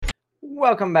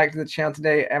Welcome back to the channel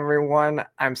today, everyone.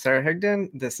 I'm Sarah Higdon.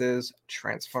 This is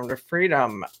Transformative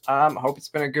Freedom. Hope it's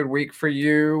been a good week for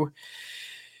you.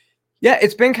 Yeah,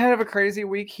 it's been kind of a crazy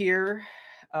week here.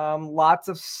 Lots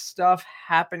of stuff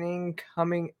happening,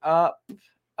 coming up.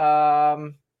 Yeah,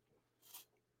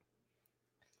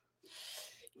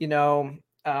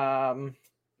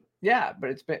 but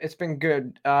it's been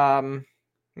good. Let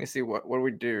me see what do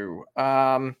we do.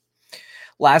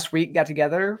 Last week got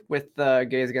together with the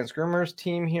Gays Against Groomers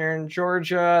team here in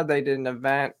Georgia. They did an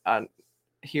event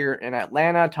here in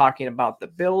Atlanta talking about the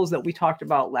bills that we talked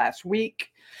about last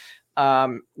week.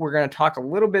 We're going to talk a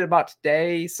little bit about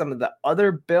today some of the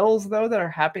other bills, though, that are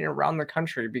happening around the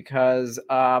country because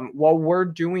while we're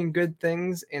doing good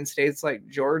things in states like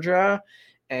Georgia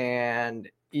and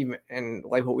even in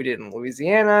like what we did in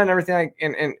Louisiana and everything, like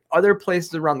in other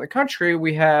places around the country,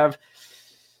 we have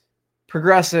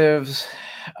progressives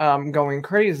going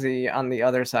crazy on the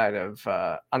other side of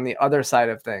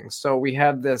things. So we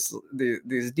have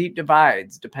these deep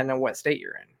divides depending on what state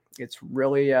you're in. It's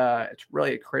really a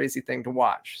crazy thing to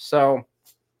watch. So,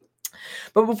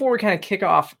 but before we kind of kick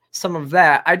off some of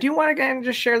that, I do want to kind of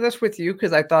just share this with you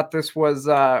because I thought this was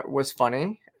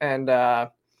funny, and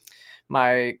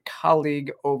my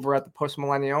colleague over at the Post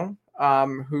Millennial,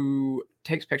 who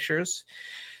takes pictures.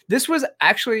 This was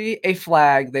actually a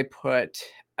flag they put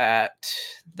at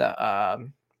the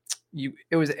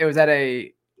it was at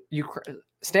a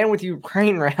Stand With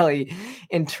Ukraine rally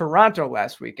in Toronto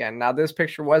last weekend. Now, this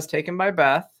picture was taken by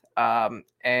Beth,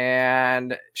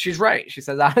 and she's right. She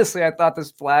says, honestly, I thought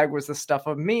this flag was the stuff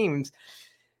of memes,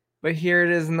 but here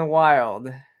it is in the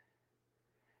wild.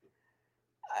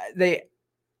 It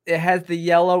has the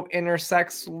yellow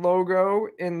intersex logo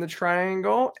in the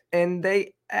triangle, and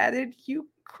they added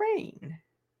Ukraine.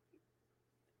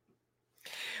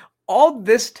 All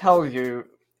this tells you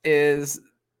is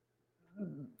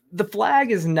the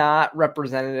flag is not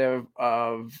representative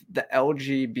of the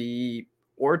LGBT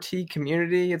or T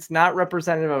community. It's not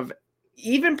representative of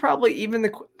even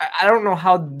the, I don't know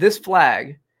how this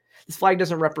flag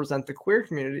doesn't represent the queer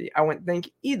community. I wouldn't think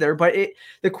either, but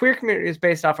the queer community is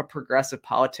based off of progressive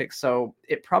politics, so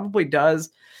it probably does.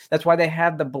 That's why they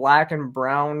have the black and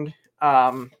brown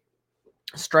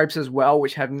stripes as well,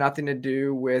 which have nothing to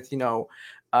do with,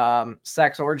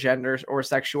 sex or genders or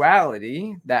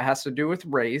sexuality. That has to do with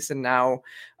race. And now,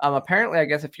 apparently, I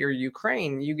guess if you're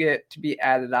Ukraine, you get to be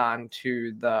added on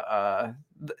to the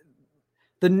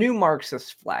new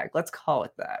Marxist flag. Let's call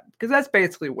it that, because that's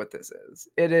basically what this is.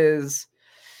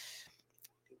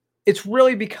 It's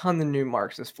really become the new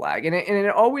Marxist flag. And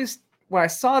it always, when I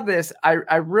saw this,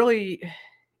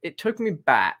 it took me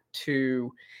back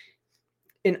to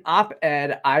an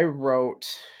op-ed I wrote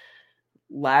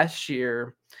last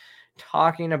year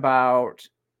talking about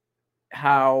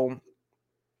how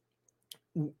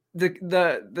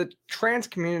the trans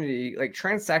community, like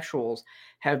transsexuals,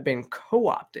 have been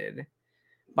co-opted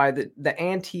by the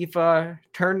Antifa,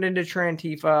 turned into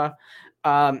Trantifa,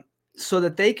 so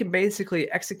that they can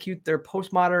basically execute their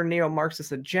postmodern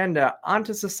neo-Marxist agenda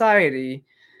onto society.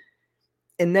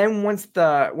 And then once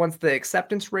the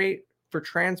acceptance rate for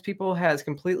trans people has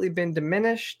completely been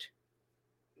diminished,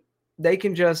 they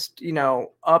can just,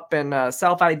 up and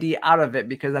self-ID out of it,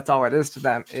 because that's all it is to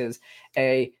them, is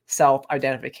a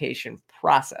self-identification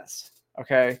process.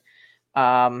 Okay.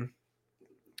 At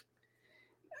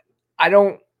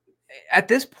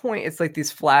this point, it's like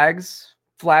these flags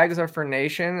are for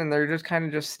nation, and they're just kind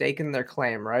of just staking their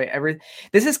claim, right?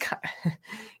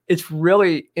 It's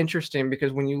really interesting,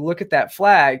 because when you look at that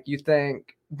flag, you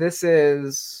think this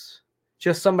is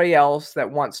just somebody else that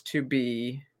wants to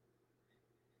be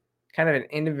kind of an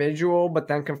individual, but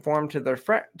then conform to their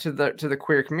to the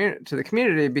queer community, to the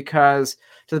community, because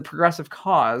to the progressive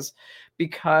cause,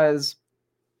 because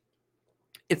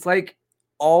it's like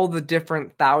all the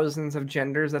different thousands of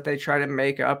genders that they try to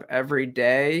make up every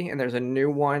day, and there's a new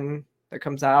one that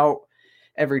comes out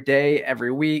every day,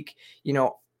 every week,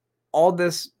 all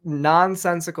this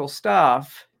nonsensical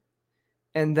stuff,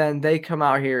 and then they come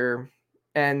out here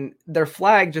and their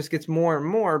flag just gets more and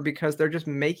more because they're just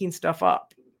making stuff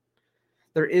up.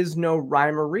 There is no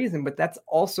rhyme or reason, but that's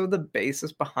also the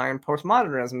basis behind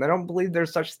postmodernism. They don't believe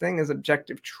there's such thing as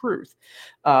objective truth,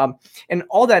 and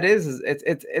all that is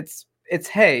it's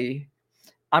hey,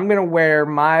 I'm gonna wear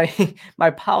my my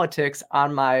politics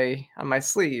on my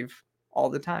sleeve all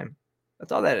the time.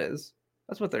 That's all that is.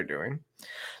 That's what they're doing.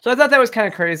 So I thought that was kind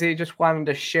of crazy. Just wanted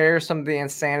to share some of the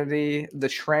insanity, the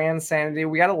trans sanity.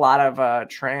 We got a lot of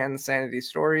trans sanity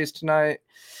stories tonight.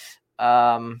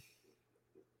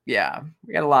 Yeah,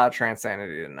 we got a lot of trans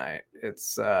sanity tonight.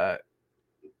 It's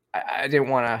I didn't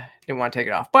want to take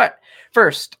it off. But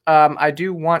first, I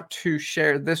do want to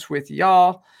share this with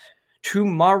y'all.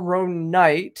 Tomorrow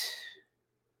night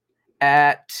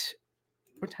at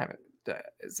what time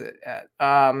is it at?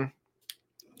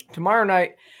 Tomorrow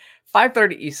night,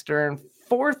 5:30 Eastern,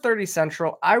 4:30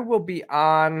 Central. I will be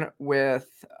on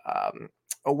with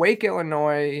Awake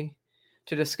Illinois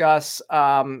to discuss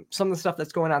some of the stuff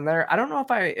that's going on there. I don't know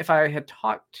if I had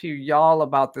talked to y'all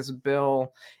about this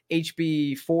bill,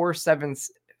 HB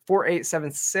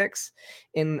 4876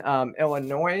 in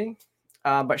Illinois,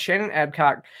 but Shannon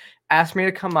Adcock asked me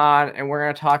to come on, and we're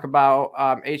going to talk about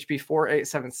HB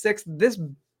 4876. This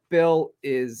bill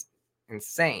is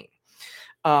insane.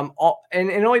 And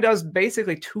it only does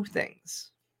basically two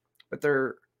things, but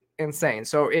they're insane.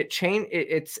 So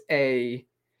it's a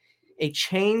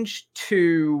change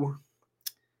to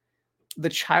the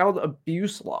child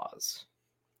abuse laws.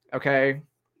 Okay.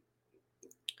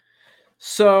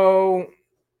 So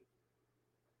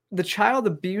the child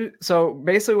abuse, so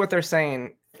basically what they're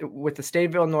saying, what the state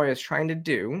of Illinois is trying to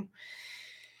do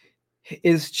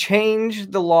is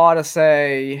change the law to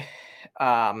say,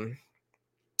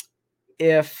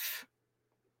 if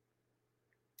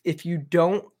you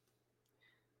don't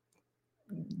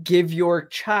give your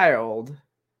child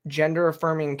gender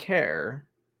affirming care,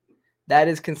 that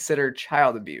is considered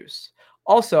child abuse.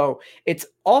 Also, it's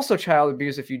also child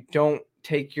abuse if you don't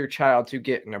take your child to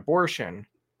get an abortion.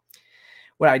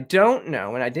 What I don't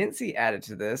know, and I didn't see added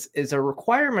to this, is a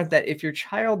requirement that if your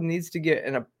child needs to get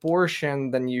an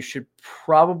abortion, then you should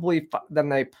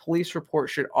then a police report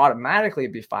should automatically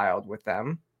be filed with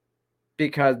them,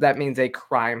 because that means a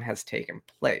crime has taken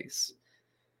place,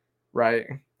 right?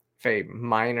 If a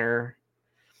minor,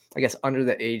 I guess under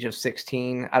the age of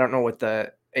 16, I don't know what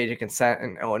the age of consent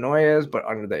in Illinois is, but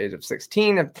under the age of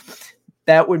 16,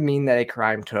 that would mean that a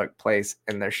crime took place,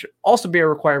 and there should also be a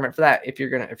requirement for that if you're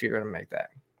gonna make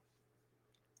that.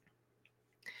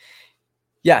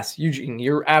 Yes, Eugene,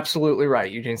 you're absolutely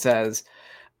right. Eugene says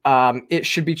it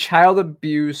should be child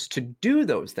abuse to do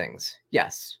those things.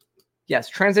 Yes,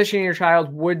 transitioning your child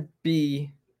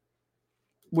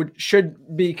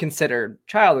should be considered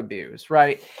child abuse,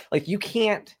 right? Like you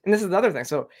can't, and this is the other thing.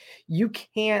 So you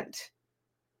can't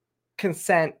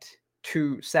consent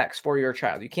to sex for your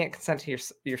child. You can't consent to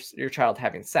your child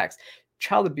having sex.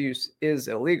 Child abuse is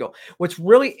illegal. What's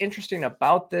really interesting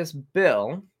about this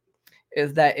bill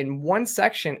is that in one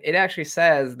section, it actually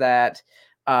says that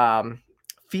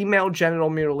female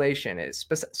genital mutilation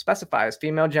specifies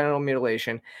female genital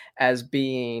mutilation as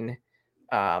being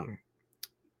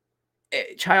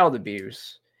child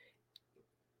abuse.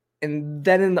 And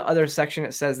then in the other section,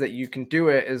 it says that you can do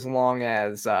it as long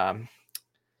as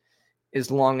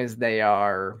they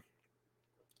are,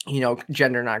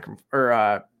 gender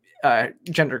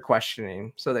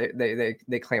questioning. So they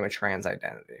claim a trans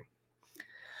identity.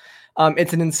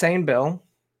 It's an insane bill.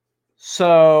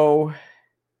 So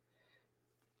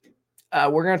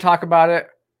we're going to talk about it.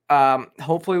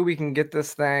 Hopefully we can get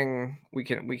this thing. We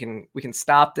can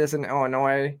stop this in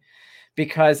Illinois,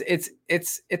 because it's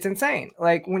insane.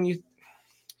 Like when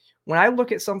I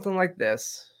look at something like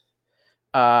this,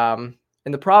 and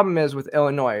the problem is with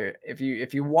Illinois, if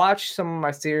you watch some of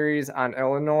my series on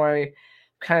Illinois,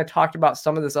 kind of talked about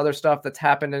some of this other stuff that's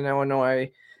happened in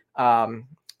Illinois,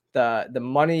 the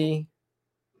money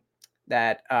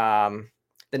that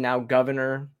the now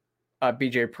governor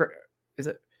JB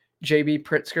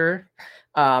Pritzker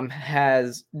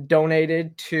has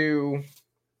donated to.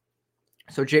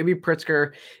 So JB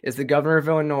Pritzker is the governor of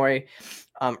Illinois,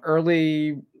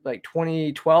 early like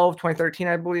 2012, 2013,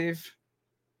 I believe.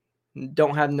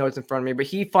 Don't have notes in front of me, but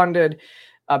he his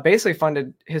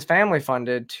family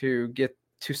funded to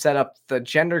set up the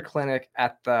gender clinic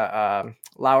at the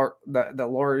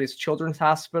Lurie's Children's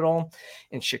Hospital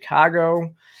in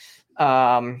Chicago.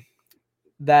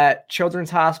 That children's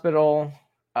hospital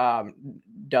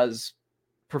does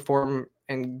perform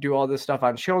and do all this stuff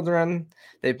on children.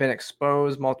 They've been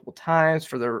exposed multiple times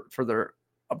for their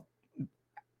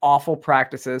awful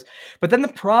practices. But then the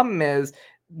problem is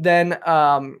that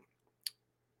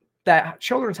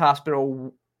children's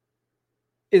hospital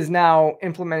is now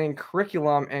implementing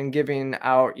curriculum and giving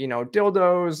out,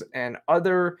 dildos and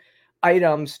other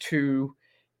items to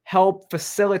help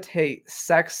facilitate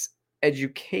sex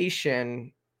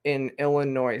education in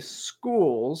Illinois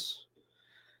schools.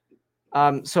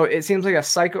 So it seems like a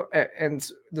cycle, and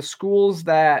the schools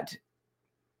that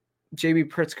JB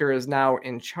Pritzker is now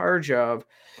in charge of.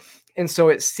 And so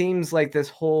it seems like this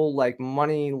whole like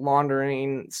money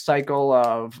laundering cycle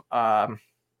of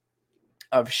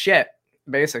shit,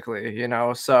 basically,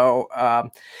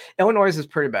 So Illinois is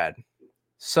pretty bad.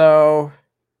 So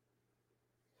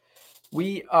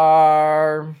we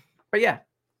are, but yeah.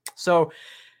 So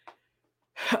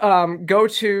go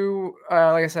to,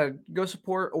 like I said, go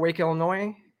support Awake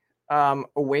Illinois,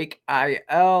 Awake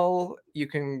IL. You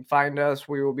can find us.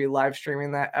 We will be live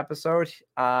streaming that episode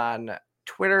on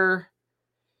Twitter,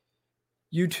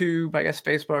 YouTube, I guess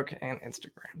Facebook, and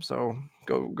Instagram. So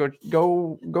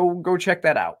go check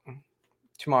that out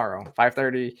tomorrow,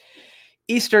 5:30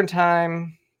 Eastern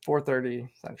time, 4:30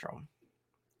 Central.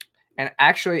 And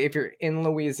actually, if you're in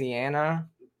Louisiana,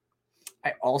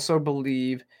 I also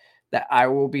believe that I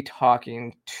will be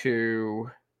talking to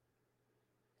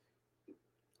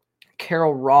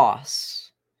Carol Ross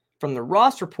from the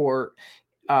Ross Report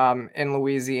in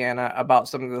Louisiana about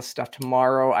some of this stuff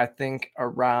tomorrow, I think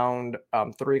around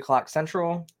 3 o'clock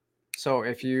Central. So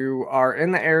if you are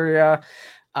in the area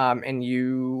and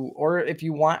you, or if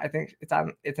you want, I think it's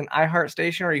an iHeart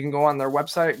station, or you can go on their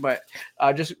website, but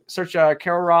just search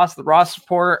Carol Ross, the Ross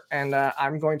Report, and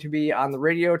I'm going to be on the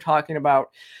radio talking about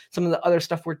some of the other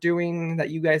stuff we're doing that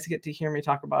you guys get to hear me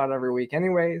talk about every week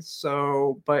anyways.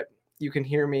 So, but you can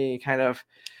hear me kind of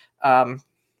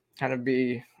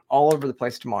be all over the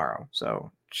place tomorrow.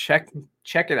 So check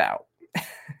it out.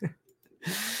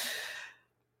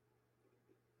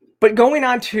 But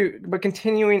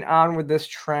continuing on with this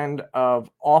trend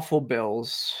of awful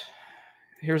bills,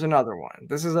 here's another one.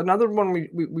 This is another one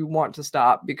we want to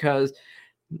stop, because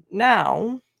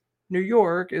now New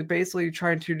York is basically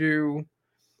trying to do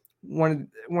one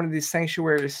of these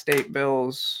sanctuary state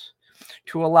bills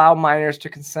to allow minors to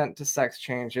consent to sex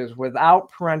changes without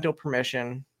parental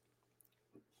permission.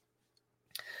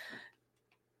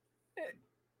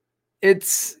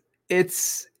 It's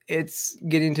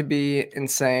getting to be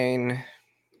insanity.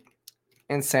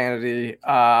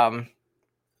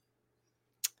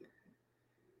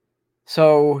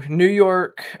 So New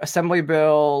York Assembly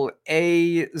Bill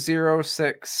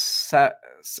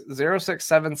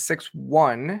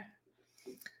A06761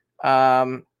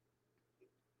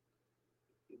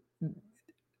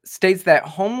 states that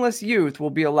homeless youth will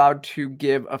be allowed to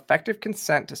give effective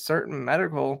consent to certain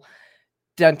medical,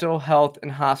 dental, health,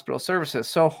 and hospital services.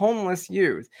 So homeless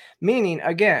youth, meaning,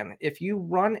 again, if you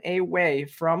run away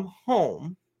from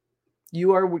home,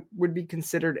 you would be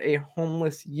considered a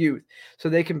homeless youth. So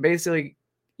they can basically,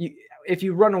 if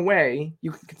you run away,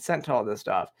 you can consent to all this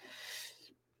stuff.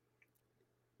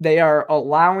 They are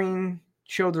allowing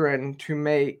children to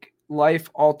make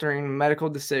life-altering medical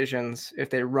decisions if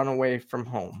they run away from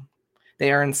home.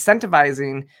 They are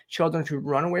incentivizing children to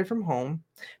run away from home,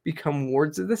 become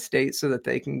wards of the state so that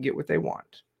they can get what they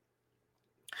want.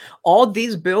 All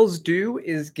these bills do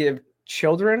is give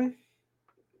children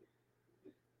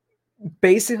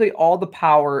basically all the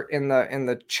power in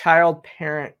the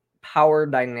child-parent power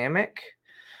dynamic.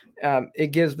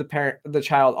 It gives the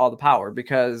child all the power,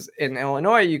 because in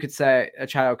Illinois, a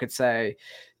child could say,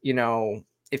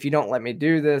 if you don't let me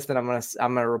do this, then I'm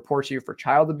gonna report you for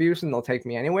child abuse, and they'll take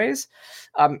me anyways.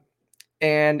 And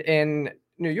in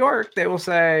New York, they will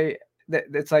say that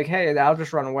it's like, hey, I'll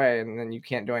just run away, and then you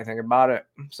can't do anything about it.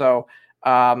 So,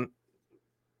 and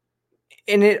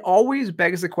it always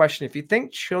begs the question: if you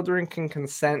think children can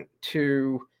consent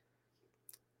to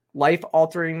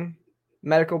life-altering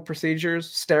medical procedures,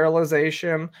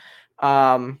 sterilization,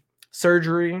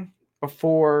 surgery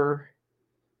before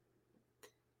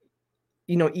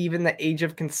even the age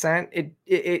of consent, it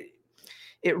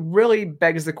really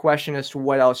begs the question as to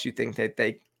what else you think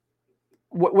that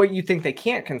what you think they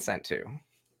can't consent to,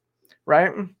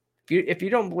 right? If you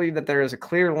don't believe that there is a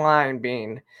clear line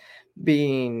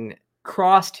being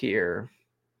crossed here,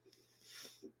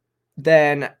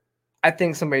 then I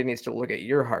think somebody needs to look at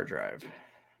your hard drive.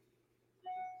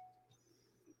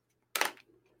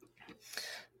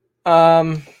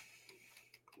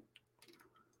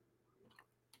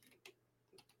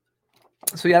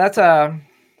 So yeah, that's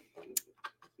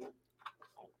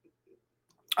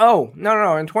oh,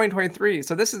 no, in 2023.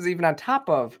 So this is even on top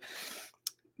of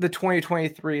the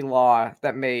 2023 law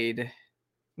that made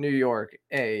New York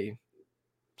a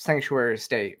sanctuary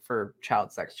state for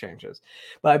child sex changes.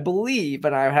 But I believe,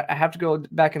 and I have to go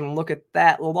back and look at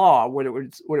that law, what it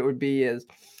would be is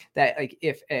that, like,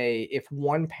 if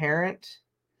one parent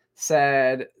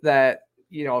said that,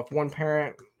 if one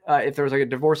parent, if there was like a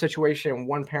divorce situation and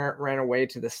one parent ran away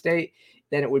to the state,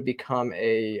 then it would become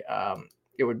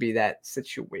it would be that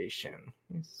situation.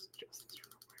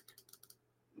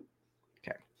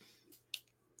 Okay.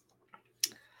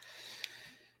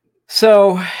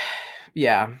 So,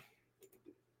 yeah.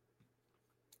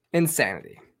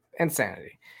 Insanity.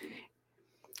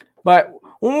 But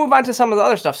we'll move on to some of the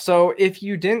other stuff. So if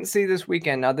you didn't see this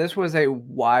weekend, now this was a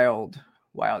wild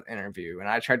interview, and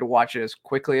I tried to watch it as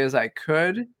quickly as I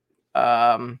could.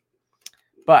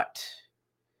 But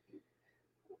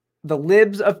the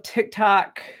libs of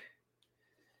TikTok,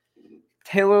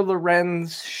 Taylor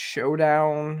Lorenz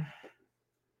showdown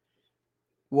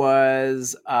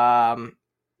was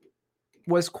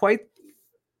quite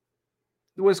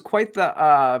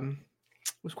the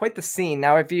scene.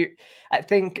 Now, I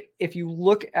think if you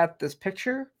look at this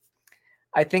picture,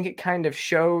 I think it kind of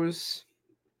shows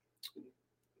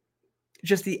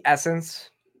just the essence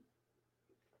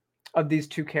of these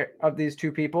two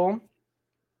people.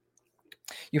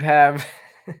 You have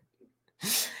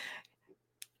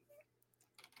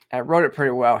I wrote it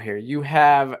pretty well here. You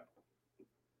have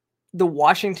the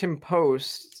Washington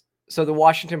Post. So the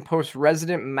Washington Post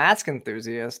resident mask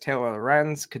enthusiast Taylor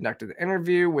Lorenz conducted the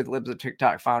interview with Libs of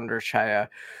TikTok founder Shia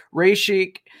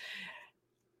Rashik.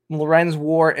 Lorenz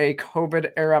wore a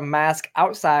COVID-era mask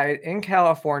outside in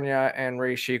California, and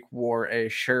Rashik wore a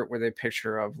shirt with a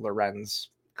picture of Lorenz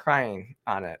crying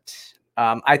on it.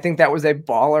 I think that was a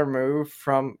baller move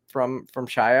from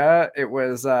Shia. It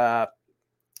was that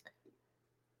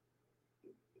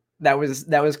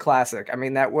was classic. I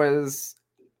mean, I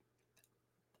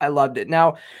loved it.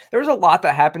 Now, there was a lot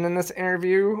that happened in this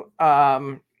interview.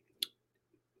 There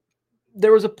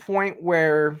was a point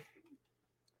where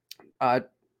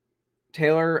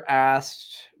Taylor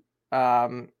asked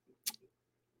Chaya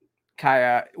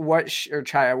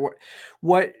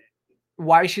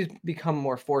why she's become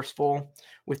more forceful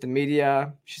with the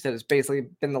media. She said it's basically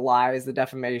been the lies, the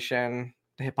defamation,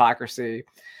 the hypocrisy,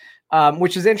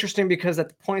 which is interesting because at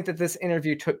the point that this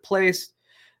interview took place,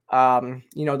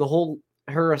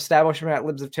 her establishment at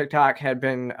Libs of TikTok had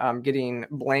been getting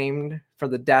blamed for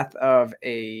the death of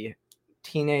a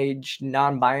teenage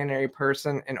non-binary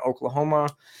person in Oklahoma.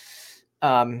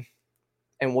 And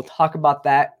we'll talk about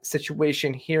that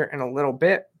situation here in a little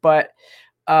bit. But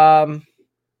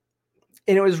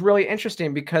and it was really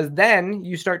interesting because then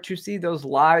you start to see those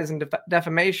lies and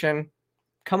defamation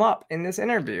come up in this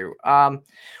interview.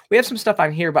 We have some stuff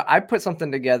on here, but I put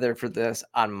something together for this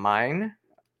on mine.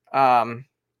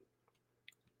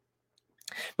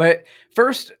 But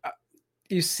first,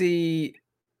 you see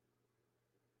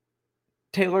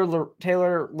Taylor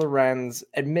Lorenz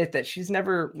admit that she's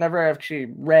never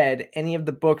actually read any of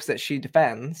the books that she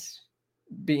defends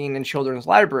being in children's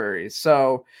libraries.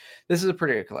 So this is a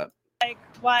pretty good clip. Like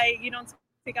why you don't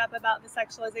speak up about the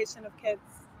sexualization of kids.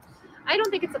 I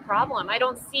don't think it's a problem. I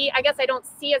guess I don't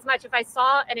see as much. If I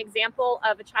saw an example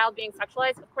of a child being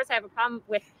sexualized, of course I have a problem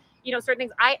with, certain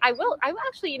things. I will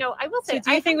actually, I will say. So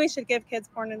do you think we should give kids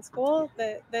porn in school?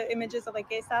 The images of like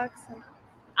gay sex?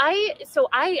 I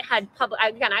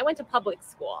went to public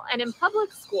school, and in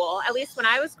public school, at least when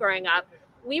I was growing up,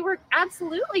 we were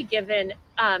absolutely given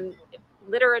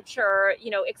literature,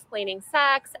 explaining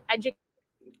sex, educating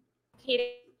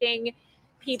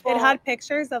people. It had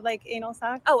pictures of like anal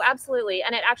sex? Oh, absolutely.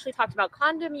 And it actually talked about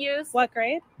condom use. What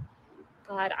grade?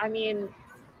 God, I mean,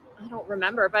 I don't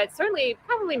remember, but certainly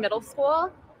probably middle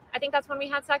school. I think that's when we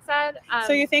had sex ed.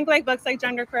 So you think like books like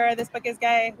Gender Queer, This Book is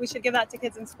Gay, we should give that to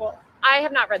kids in school? I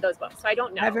have not read those books, so I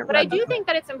don't know. But I do think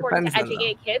that it's important to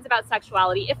educate kids about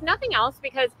sexuality, if nothing else,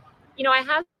 because, I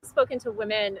have spoken to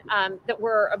women that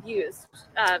were abused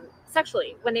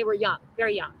sexually when they were young,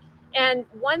 very young. And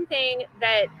one thing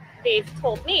that they've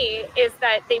told me is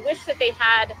that they wish that they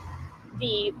had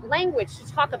the language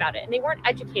to talk about it, and they weren't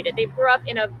educated. They grew up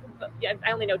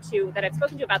I only know two that I've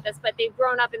spoken to about this, but they've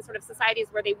grown up in sort of societies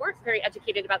where they weren't very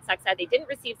educated about sex ed. They didn't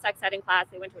receive sex ed in class.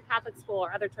 They went to a Catholic school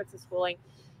or other types of schooling.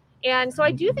 And so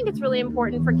I do think it's really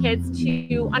important for kids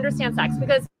to understand sex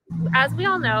because, as we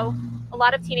all know, a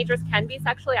lot of teenagers can be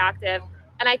sexually active.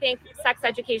 And I think sex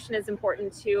education is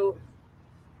important to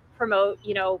promote,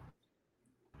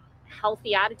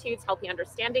 healthy attitudes, healthy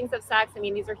understandings of sex. I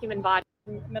mean, these are human bodies.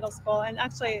 Middle school and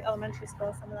actually elementary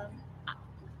school, some of them.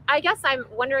 I guess I'm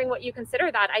wondering what you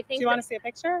consider that. I think. Do you want to see a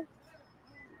picture?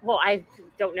 Well, I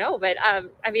don't know, but are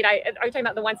you talking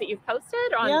about the ones that you've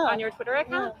posted on your Twitter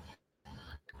account? Yeah.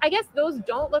 I guess those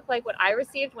don't look like what I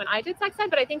received when I did sex ed,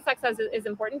 but I think sex ed is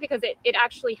important because it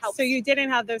actually helps. So you didn't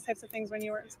have those types of things when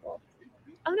you were in school?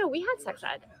 Oh no, we had sex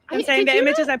ed. I'm saying the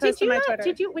images I posted on my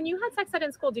Twitter. When you had sex ed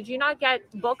in school, did you not get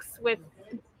books with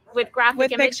graphic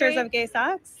with imagery? Pictures of gay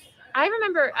sex? I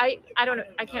remember, I don't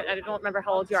remember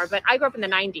how old you are, but I grew up in the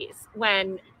 90s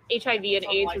when HIV and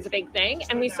AIDS was a big thing,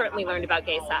 and we certainly learned about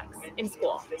gay sex in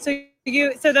school. So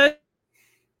those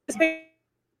pictures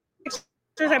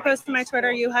I posted on my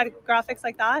Twitter, you had graphics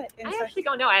like that? I actually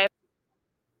don't know.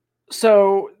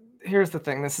 So here's the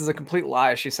thing. This is a complete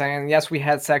lie. She's saying, yes, we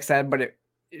had sex ed, but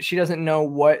she doesn't know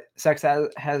what sex ed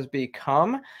has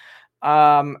become.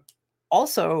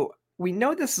 Also, we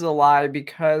know this is a lie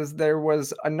because there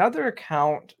was another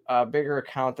account, a bigger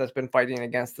account that's been fighting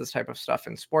against this type of stuff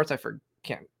in sports. I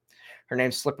can't, her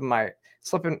name's slipping my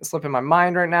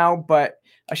mind right now, but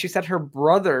she said her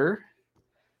brother,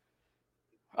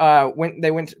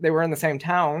 they were in the same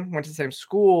town, went to the same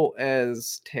school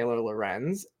as Taylor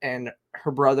Lorenz, and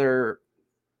her brother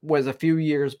was a few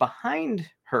years behind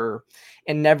her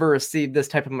and never received this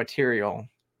type of material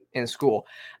in school.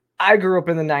 I grew up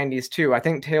in the 90s too. I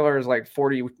think Taylor is like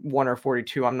 41 or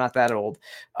 42. I'm not that old.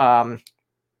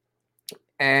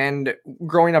 And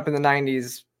growing up in the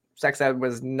 90s, sex ed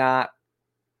was not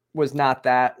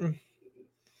that.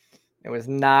 It was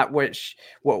not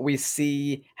what we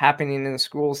see happening in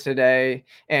schools today.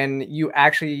 And you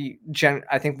actually,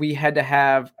 I think we had to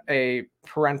have a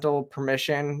parental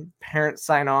permission, parents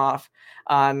sign off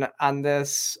on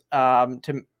this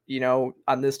to,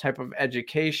 on this type of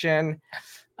education.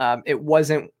 It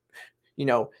wasn't,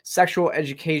 sexual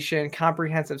education,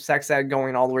 comprehensive sex ed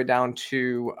going all the way down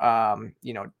to,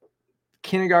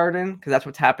 kindergarten, because that's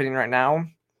what's happening right now.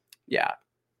 Yeah.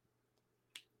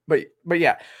 But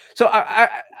yeah, so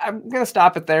I'm gonna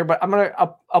stop it there. But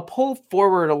I'll pull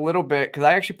forward a little bit because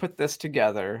I actually put this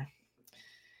together,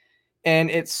 and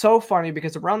it's so funny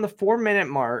because around the 4-minute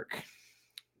mark,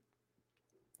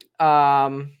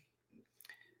 Chaya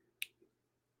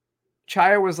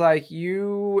was like,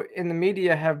 "You in the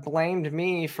media have blamed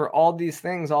me for all these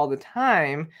things all the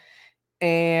time,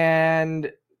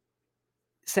 and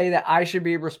say that I should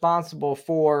be responsible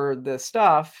for this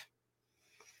stuff."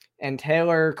 And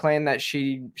Taylor claimed that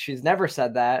she's never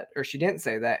said that, or she didn't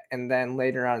say that, and then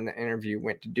later on in the interview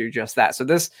went to do just that. So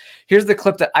here's the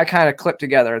clip that I kind of clipped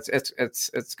together.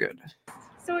 It's good.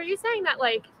 So are you saying that,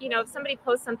 like, if somebody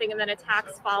posts something and then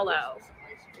attacks follow,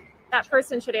 that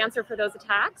person should answer for those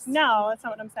attacks? No, that's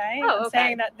not what I'm saying. Oh, okay.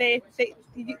 I'm saying that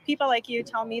people like you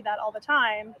tell me that all the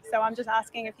time. So I'm just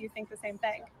asking if you think the same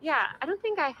thing. Yeah, I don't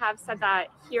think I have said that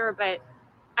here, but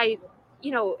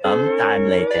sometime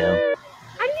later.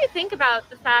 How do you think about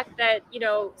the fact that,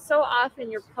 so often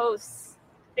your posts,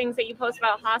 things that you post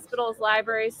about hospitals,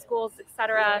 libraries, schools,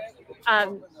 etc.,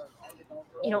 after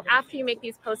you make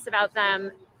these posts about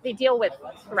them, they deal with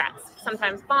threats,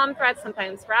 sometimes bomb threats,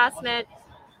 sometimes harassment?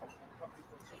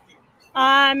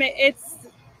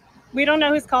 We don't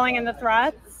know who's calling in the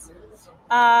threats.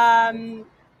 And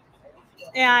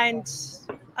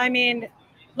I mean,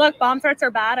 look, bomb threats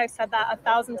are bad. I've said that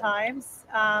 1,000 times.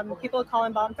 People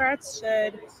calling bomb threats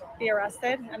should be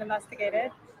arrested and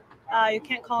investigated. You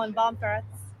can't call in bomb threats.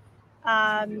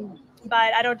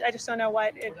 But I just don't know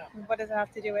what does it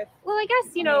have to do with. Well, I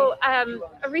guess,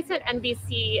 a recent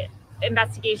NBC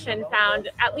investigation found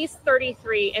at least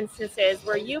 33 instances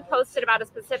where you posted about a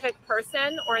specific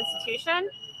person or institution,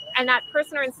 and that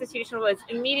person or institution was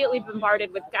immediately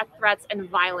bombarded with death threats and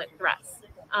violent threats,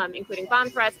 including bomb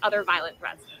threats, other violent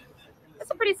threats.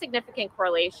 That's a pretty significant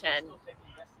correlation.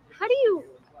 How do you,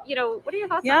 what are your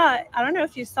thoughts on that? I don't know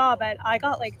if you saw, but I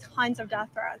got like tons of death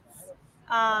threats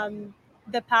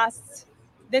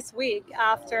this week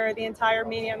after the entire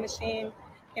media machine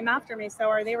came after me. So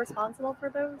are they responsible for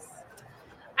those?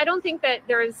 I don't think that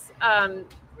there's the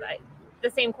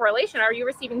same correlation. Are you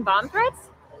receiving bomb threats?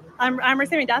 I'm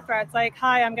receiving death threats. Like,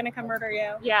 hi, I'm going to come murder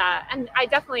you. Yeah, and I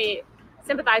definitely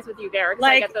sympathize with you there.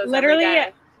 Like, I get those literally,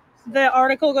 every day. The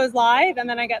article goes live, and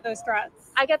then I get those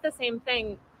threats. I get the same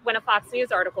thing when a Fox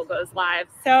News article goes live.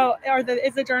 So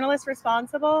is the journalist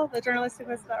responsible? The journalist who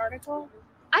posted the article?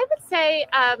 I would say,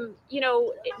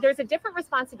 there's a different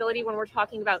responsibility when we're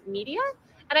talking about media.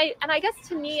 And I guess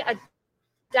to me, a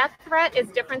death threat is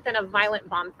different than a violent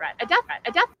bomb threat. A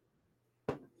death.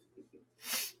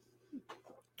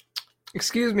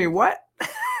 Excuse me, what?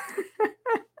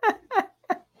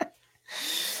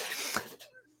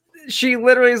 She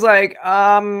literally is like,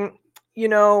 I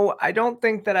don't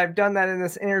think that I've done that in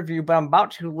this interview, but I'm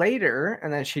about to later.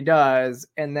 And then she does.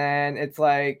 And then it's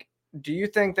like, do you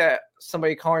think that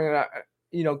somebody calling it,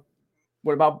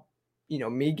 what about,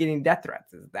 me getting death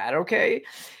threats? Is that okay?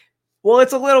 Well,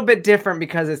 it's a little bit different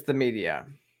because it's the media.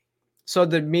 So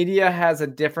the media has a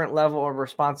different level of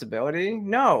responsibility.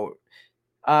 No.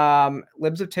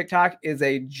 Libs of TikTok is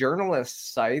a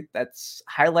journalist site that's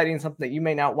highlighting something that you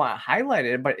may not want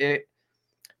highlighted, but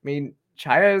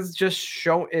Chaya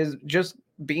is just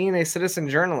being a citizen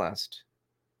journalist.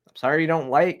 I'm sorry you don't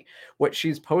like what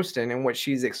she's posting and what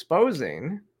she's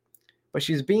exposing, but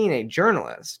she's being a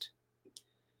journalist.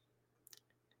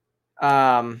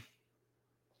 And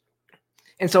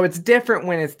And so it's different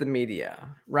when it's the media,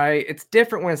 right? It's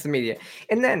different when it's the media.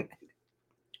 And then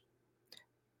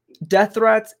death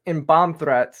threats and bomb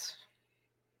threats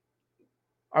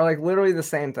are like literally the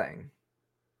same thing.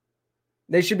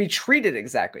 They should be treated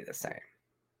exactly the same.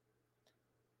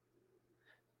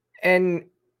 And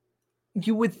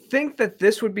you would think that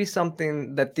this would be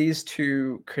something that these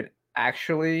two could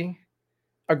actually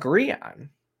agree on.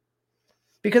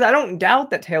 Because I don't doubt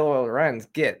that Taylor Lorenz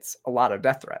gets a lot of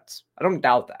death threats. I don't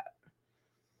doubt that.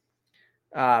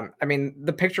 I mean,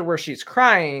 the picture where she's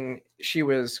crying, she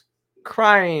was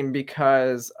crying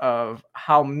because of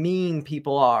how mean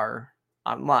people are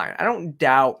online. I don't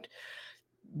doubt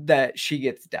that she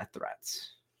gets death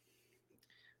threats.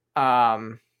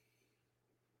 But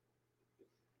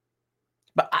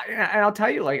I'll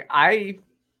tell you, like, I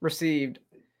received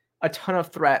a ton of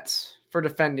threats for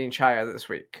defending Chaya this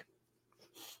week.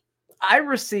 I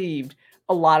received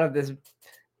a lot of this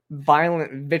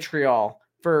violent vitriol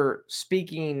for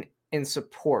speaking in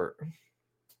support.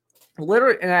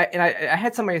 Literally, and I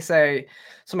had somebody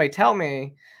tell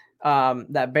me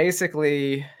that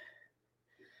basically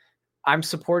I'm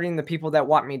supporting the people that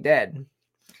want me dead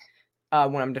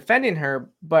when I'm defending her,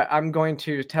 but I'm going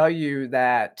to tell you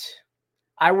that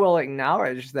I will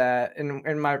acknowledge that,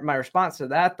 and my response to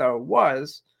that, though,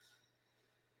 was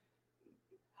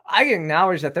I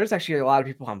acknowledge that there's actually a lot of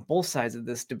people on both sides of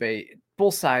this debate,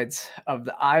 both sides of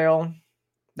the aisle,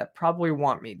 that probably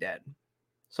want me dead.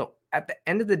 So at the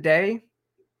end of the day,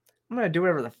 I'm going to do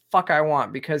whatever the fuck I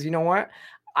want, because you know what?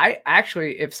 I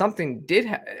actually, if something did,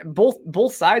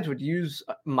 both sides would use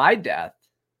my death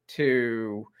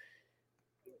to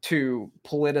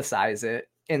politicize it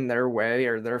in their way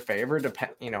or their favor,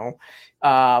 depend, you know.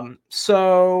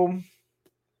 So,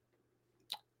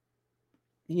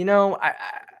 you know,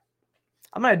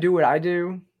 I'm going to do what I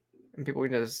do, and people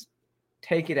can just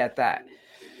take it at that.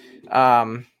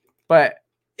 But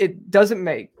it doesn't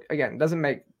make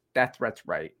death threats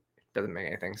right. It doesn't make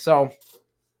anything. So,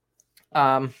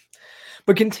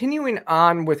 but continuing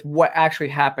on with what actually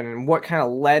happened and what kind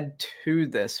of led to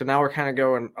this. So now we're kind of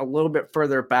going a little bit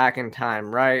further back in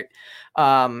time, right?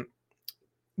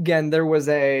 Again, there was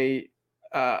a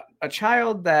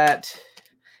child that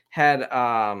had,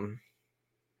 one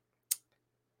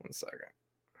second.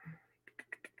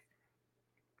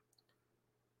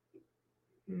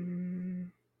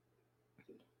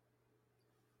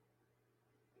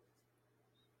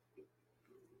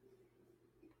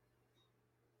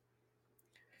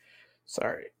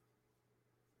 Sorry.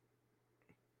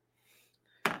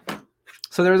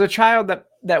 So there was a child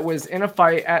that was in a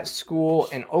fight at school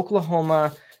in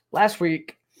Oklahoma last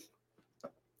week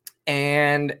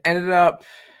and ended up,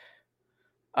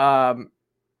 it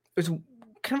was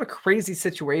kind of a crazy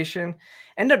situation,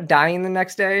 ended up dying the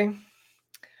next day.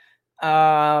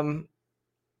 And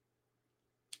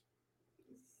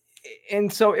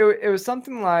so it was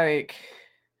something like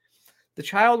the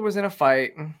child was in a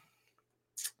fight,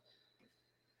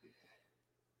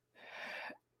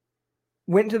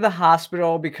 went to the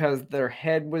hospital because their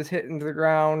head was hit into the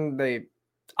ground. The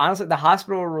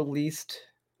hospital released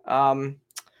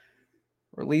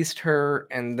her,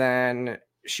 and then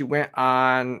she went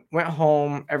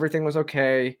home. Everything was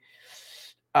okay.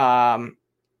 Then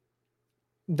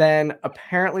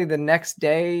apparently the next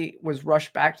day was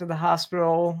rushed back to the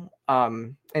hospital.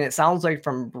 And it sounds like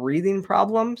from breathing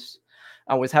problems,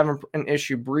 was having an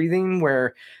issue breathing,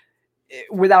 where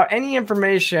without any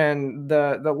information,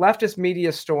 the leftist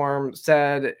media storm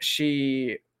said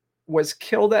she was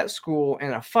killed at school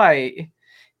in a fight.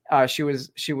 She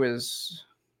was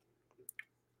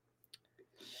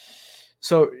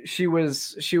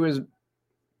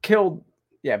killed,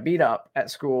 beat up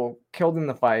at school, killed in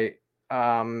the fight,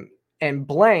 and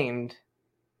blamed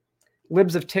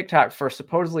libs of TikTok for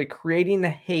supposedly creating the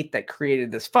hate that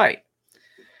created this fight.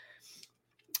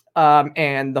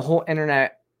 And the whole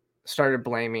internet started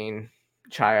blaming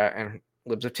Chaya and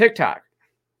libs of TikTok.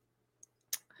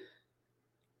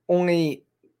 Only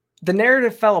the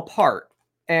narrative fell apart.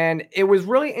 And it was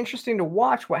really interesting to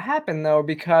watch what happened, though,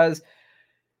 because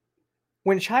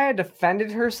when Chaya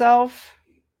defended herself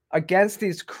against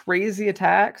these crazy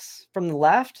attacks from the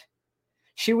left,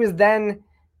 she was then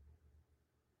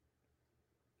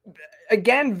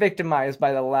again victimized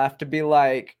by the left to be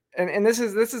like, and this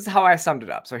is how I summed it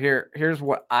up. So here's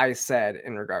what I said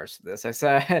in regards to this. I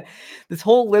said, this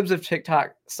whole libs of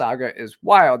TikTok saga is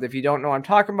wild. If you don't know what I'm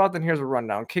talking about, then here's a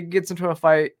rundown. Kid gets into a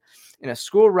fight in a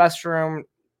school restroom,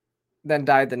 then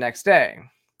died the next day.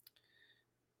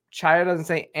 Chaya doesn't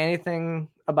say anything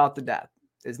about the death,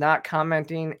 is not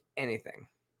commenting anything.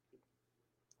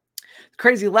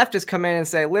 crazy leftists come in and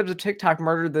say, libs of TikTok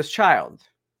murdered this child.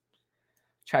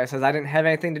 Child says, I didn't have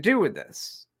anything to do with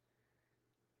this.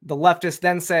 The leftists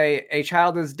then say, a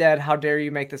child is dead. How dare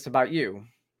you make this about you?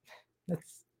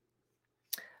 That's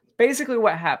basically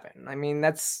what happened. I mean,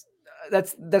 that's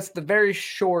the very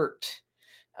short,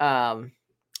 the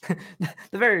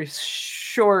very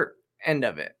short end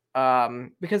of it.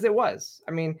 Because it was,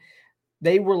 I mean,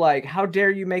 they were like, how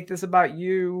dare you make this about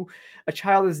you? A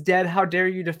child is dead. How dare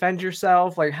you defend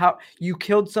yourself? Like, how you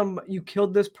killed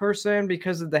this person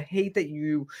because of the hate that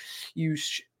you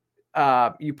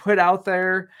put out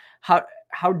there.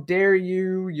 How dare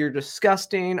you? You're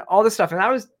disgusting. All this stuff. And I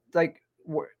was like,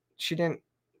 what? She didn't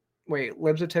wait,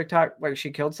 libs of TikTok, like she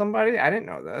killed somebody? I didn't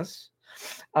know this.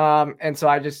 And so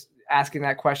I just asking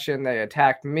that question, they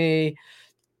attacked me.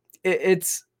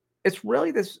 It's really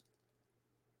this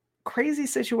crazy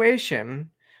situation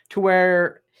to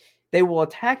where they will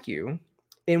attack you,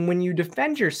 and when you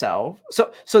defend yourself,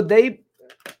 so they,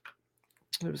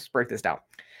 let's break this down.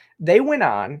 They went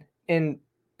on and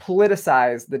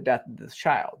politicized the death of this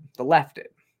child. The left did.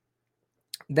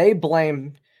 They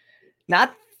blamed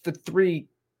not the 3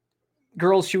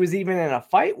 girls she was even in a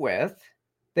fight with.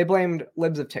 They blamed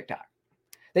libs of TikTok.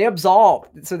 They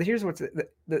absolved. So here's what's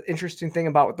the interesting thing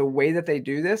about the way that they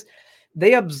do this.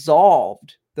 They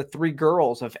absolved the 3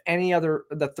 girls of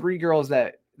the 3 girls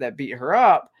that beat her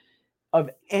up of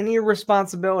any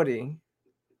responsibility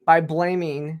by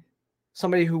blaming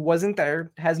somebody who wasn't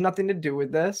there, has nothing to do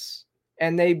with this.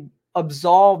 And they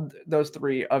absolved those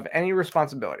 3 of any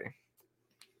responsibility,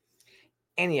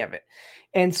 any of it.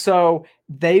 And so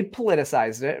they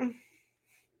politicized it.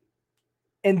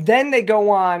 And then they go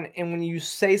on, and when you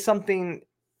say something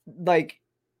like,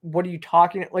 what are you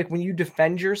talking? Like when you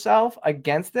defend yourself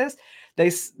against this,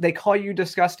 they call you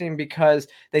disgusting because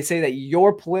they say that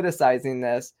you're politicizing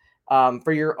this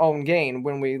for your own gain,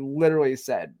 when we literally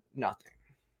said nothing.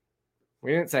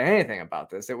 We didn't say anything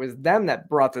about this. It was them that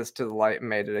brought this to the light and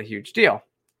made it a huge deal.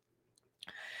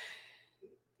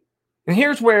 And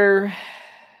here's where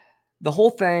the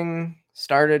whole thing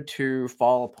started to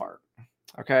fall apart.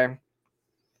 Okay.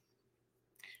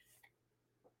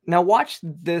 Now watch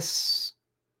this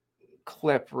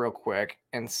clip real quick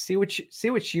and see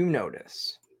what you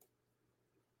notice.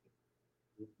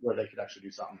 Where they could actually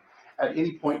do something at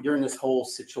any point during this whole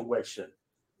situation.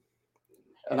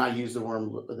 And I use the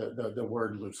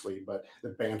word loosely, but the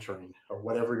bantering or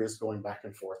whatever it is going back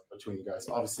and forth between you guys.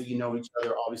 Obviously, you know each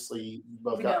other. Obviously, you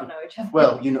both we don't know each other.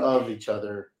 Well, you know of each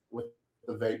other with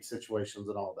the vape situations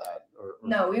and all that.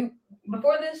 No,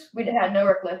 before this we had no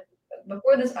work left.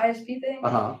 Before this ISP thing,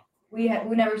 we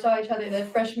never saw each other. The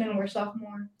freshmen were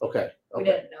sophomore. Okay. We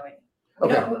didn't know any.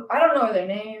 Okay. I don't know their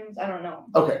names. I don't know.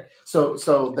 Okay.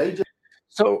 So they just.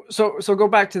 So go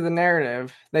back to the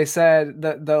narrative. They said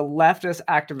that the leftist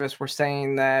activists were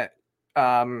saying that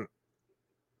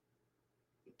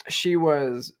she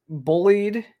was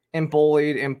bullied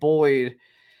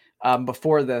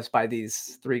before this by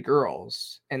these 3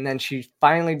 girls, and then she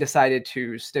finally decided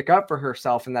to stick up for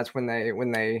herself, and that's when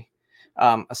they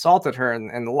assaulted her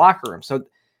in the locker room. So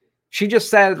she just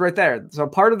said right there. So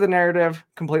part of the narrative,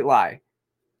 complete lie.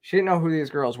 She didn't know who these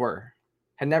girls were,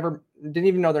 didn't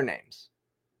even know their names.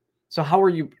 So how were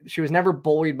you? She was never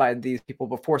bullied by these people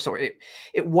before. So it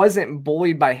wasn't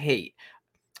bullied by hate.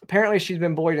 Apparently she's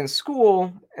been bullied in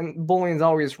school, and bullying is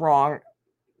always wrong.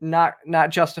 Not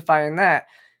justifying that,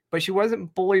 but she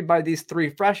wasn't bullied by these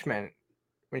 3 freshmen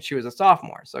when she was a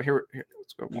sophomore. So here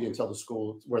let's go. You didn't tell the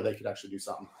school where they could actually do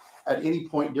something at any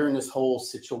point during this whole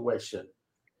situation.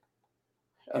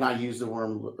 And I use the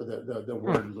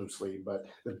word loosely, but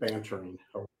the bantering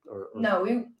or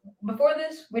no, before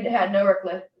this we had no work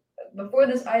left. Before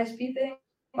this ISP thing,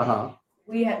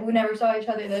 we never saw each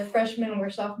other. The freshmen were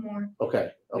sophomore.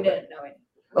 Okay. We didn't know any.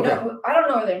 I don't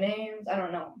know their names. I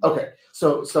don't know. Okay.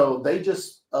 So they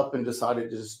just up and decided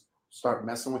to just start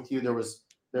messing with you. There was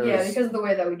because of the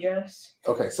way that we dressed.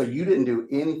 Okay. So you didn't do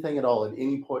anything at all at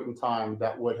any point in time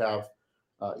that would have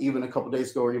even a couple of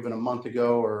days ago or even a month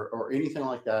ago or anything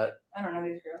like that. I don't know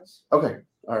these girls. Okay.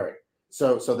 All right.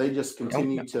 So they just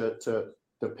continue to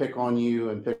pick on you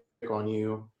and pick on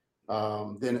you.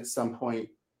 Then at some point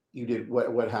you did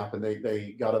what happened?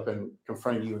 They got up and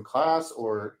confronted you in class,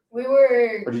 or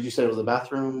did you say it was the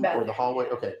bathroom or the hallway?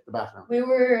 Okay, the bathroom. We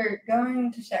were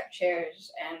going to stack chairs,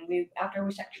 and after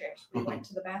we stacked chairs, we went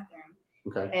to the bathroom.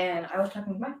 Okay. And I was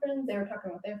talking with my friends, they were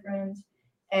talking with their friends,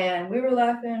 and we were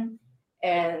laughing,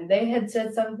 and they had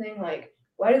said something like,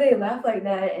 "Why do they laugh like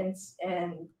that?" And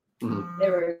they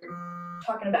were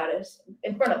talking about us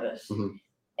in front of us.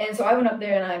 And so I went up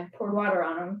there and I poured water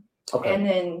on them. Okay. And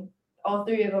then all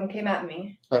three of them came at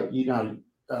me.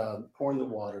 Pouring the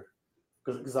water,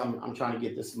 because I'm trying to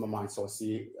get this in my mind so I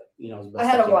see, as best I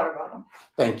had a water bottle.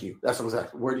 Thank you. That's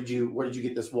exactly. Where did you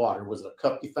get this water? Was it a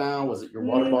cup you found? Was it your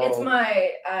water bottle? It's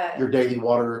my your daily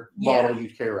water bottle you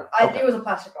carry around. I think it was a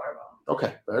plastic water bottle.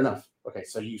 Okay, fair enough. Okay,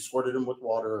 so you squirted them with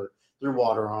water, or threw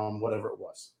water on them, whatever it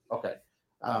was. Okay.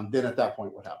 Then at that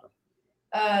point, what happened?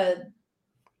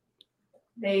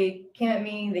 They came at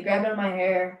me. They grabbed onto my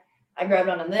hair. I grabbed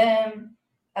onto them.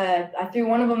 I threw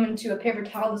one of them into a paper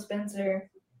towel dispenser,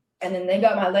 and then they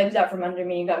got my legs out from under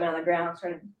me and got me on the ground,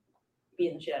 started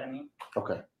beating the shit out of me.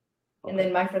 Okay. And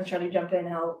then my friends tried to jump in and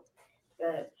help,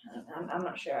 but I'm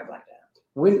not sure. I blacked out.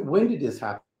 When did this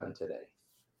happen today?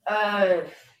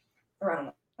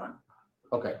 Around 1.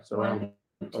 Okay, so around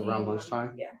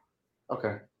lunchtime. Yeah.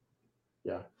 Okay.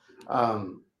 Yeah.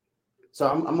 So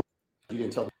I'm you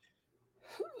didn't tell me.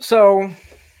 So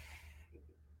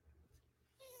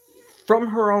from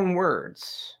her own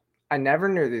words, I never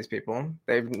knew these people.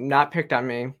 They've not picked on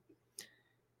me.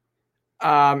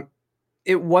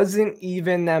 It wasn't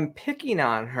even them picking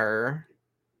on her.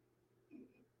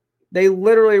 They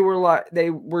literally were like,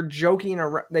 they were joking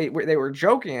around. They were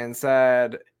joking and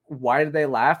said, "Why did they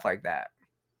laugh like that?"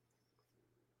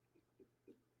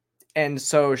 And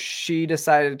so she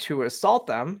decided to assault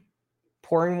them.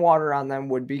 Pouring water on them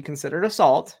would be considered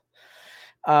assault.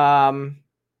 And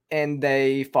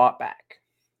they fought back.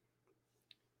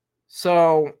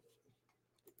 So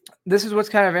this is what's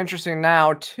kind of interesting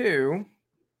now too.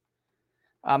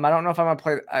 I don't know if I'm gonna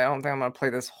play. I don't think I'm gonna play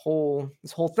this whole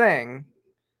thing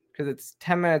because it's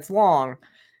 10 minutes long.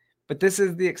 But this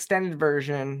is the extended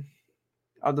version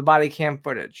of the body cam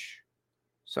footage.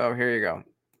 So here you go.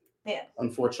 Yeah.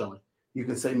 Unfortunately, you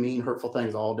can say mean, hurtful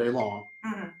things all day long,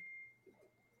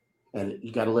 and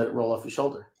you got to let it roll off your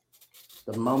shoulder.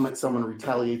 The moment someone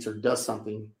retaliates or does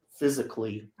something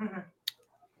physically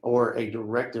or a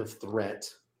directive threat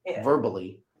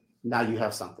verbally, now you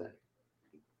have something.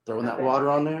 Throwing that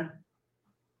water on there,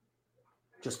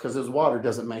 just because there's water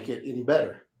doesn't make it any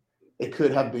better. It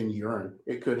could have been urine.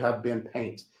 It could have been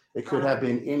paint. It could have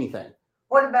been anything.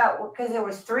 What about, because there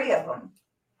was 3 of them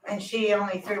and she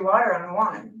only threw water on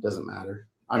one? Doesn't matter.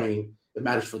 I mean, it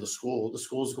matters for the school. The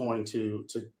school's going to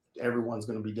everyone's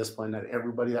going to be disciplined. That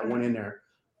everybody that went in there,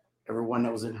 everyone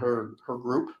that was in her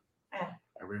group,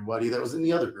 everybody that was in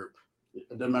the other group. It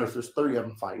doesn't matter if there's 30 of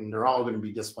them fighting. They're all going to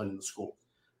be disciplined in the school.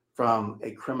 From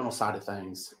a criminal side of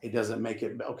things, it doesn't make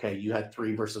it okay. You had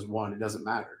 3 versus 1. It doesn't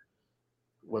matter.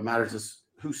 What matters is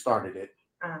who started it,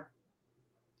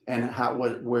 and how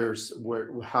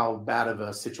bad of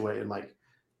a situation. Like,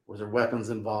 was there weapons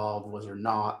involved? Was there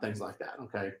not? Things like that.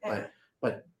 Okay,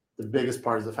 but the biggest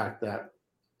part is the fact that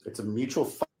it's a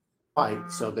mutual fight.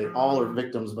 So they all are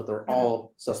victims, but they're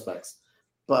all suspects.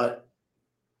 But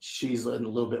she's in a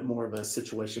little bit more of a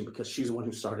situation because she's the one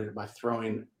who started it by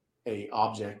throwing a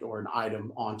object or an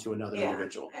item onto another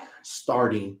individual,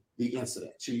 starting the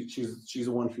incident. She's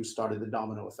the one who started the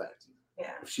domino effect.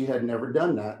 Yeah. If she had never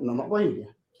done that, and I'm not blaming you.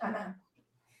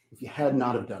 If you had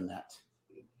not have done that,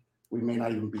 we may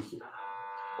not even be here.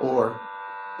 Or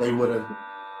they would have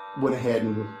went ahead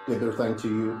and did their thing to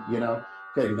you,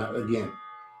 Okay, now again,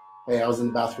 hey, I was in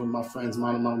the bathroom with my friends,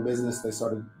 minding my own business. They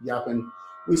started yapping.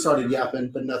 We started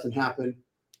yapping, but nothing happened.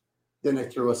 Then they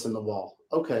threw us in the wall.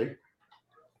 Okay.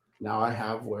 Now I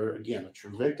have a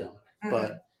true victim.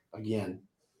 But again,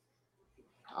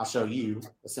 I'll show you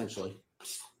essentially,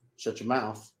 shut your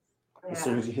mouth. As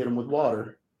soon as you hit them with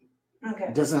water,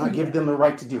 it does not give them the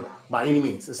right to do it by any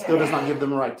means. It still does not give them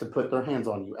the right to put their hands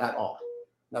on you at all.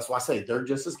 That's why I say they're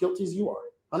just as guilty as you are,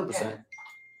 100%.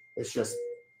 It's just,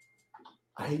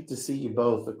 I hate to see you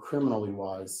both, criminally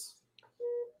wise,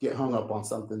 get hung up on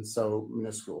something so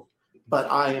minuscule.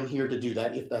 But I am here to do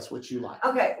that if that's what you like.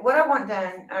 Okay, what I want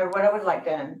done, or what I would like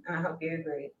done, and I hope you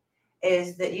agree,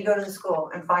 is that you go to the school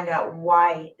and find out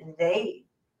why they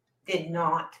did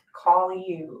not call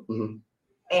you.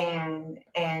 And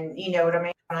you know what I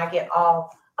mean? When I get all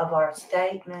of our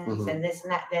statements and this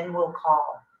and that, then we'll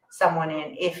call someone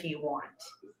in if you want.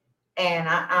 And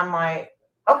I'm like,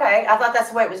 okay, I thought that's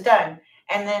the way it was done.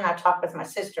 And then I talked with my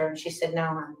sister and she said, no,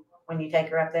 hon, when you take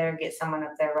her up there, get someone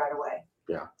up there right away.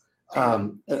 Yeah.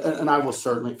 And I will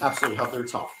certainly absolutely help her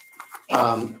talk.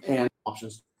 And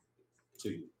options to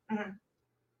you.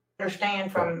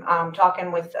 Understand from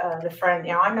talking with the friend,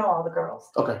 I know all the girls.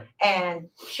 Okay. And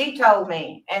she told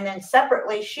me, and then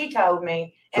separately she told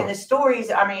me, and the stories,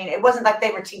 I mean, it wasn't like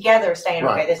they were together saying,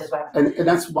 okay, this is what happened. And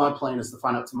that's my plan, is to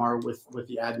find out tomorrow with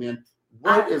the admin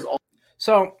what is all.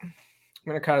 So I'm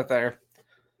going to cut it there.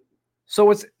 So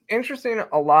what's interesting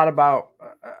a lot about,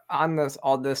 on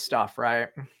all this stuff, right?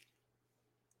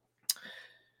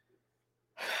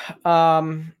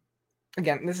 Again,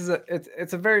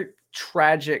 it's a very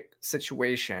tragic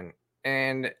situation,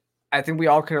 and I think we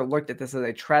all could have looked at this as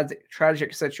a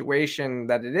tragic situation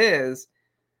that it is,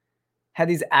 had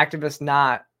these activists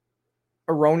not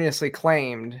erroneously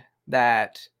claimed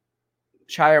that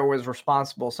Chaya was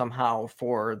responsible somehow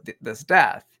for this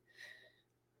death.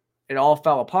 It all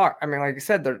fell apart. I mean, like I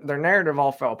said, their narrative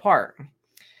all fell apart.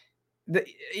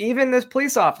 Even this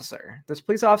police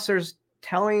officer's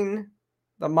telling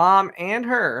the mom and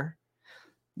her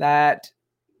that,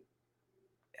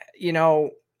 you know,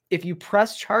 if you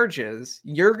press charges,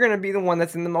 you're going to be the one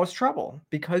that's in the most trouble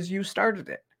because you started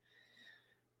it.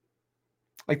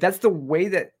 Like, that's the way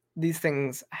that these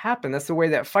things happen. That's the way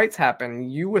that fights happen.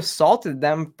 You assaulted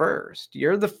them first.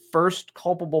 You're the first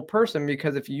culpable person,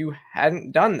 because if you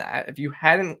hadn't done that, if you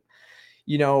hadn't,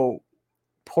 you know,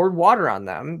 poured water on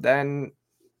them, then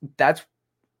that's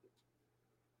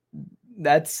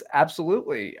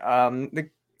absolutely,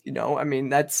 you know, I mean,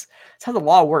 that's how the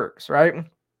law works, right?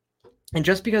 And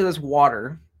just because it's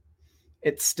water,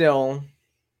 it's still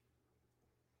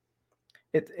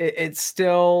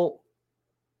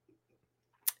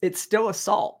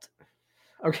assault.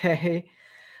 Okay.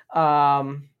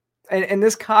 And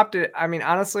this cop did, I mean,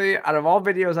 honestly, out of all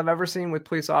videos I've ever seen with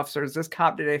police officers, this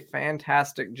cop did a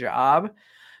fantastic job.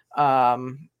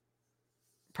 Probably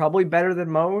better than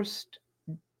most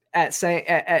at saying,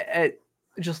 at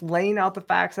just laying out the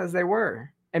facts as they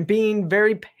were and being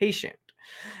very patient.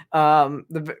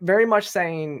 Very much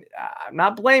saying, I'm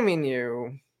not blaming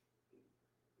you,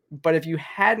 but if you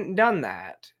hadn't done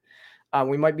that,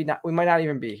 we might not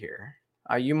even be here.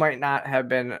 You might not have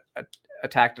been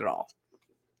attacked at all.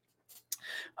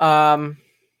 Let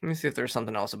me see if there's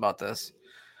something else about this.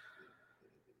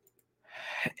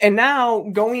 And now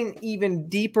going even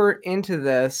deeper into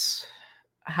this,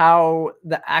 how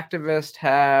the activists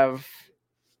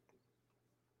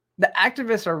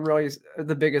are really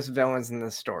the biggest villains in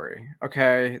this story.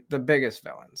 Okay. The biggest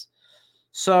villains.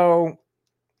 So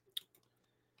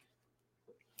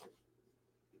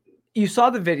you saw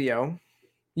the video,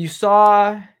 you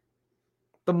saw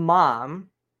the mom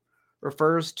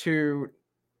refers to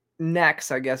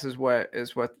Nex, I guess is what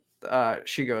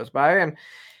she goes by, and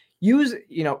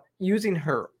using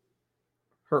her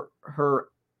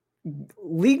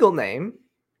legal name,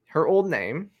 her old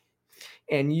name,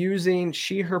 and using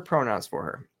she, her pronouns for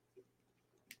her.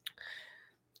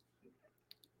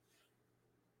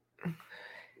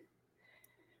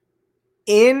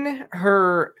 In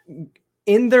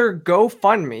their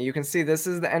GoFundMe, you can see this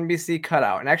is the NBC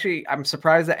cutout. And actually, I'm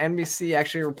surprised that NBC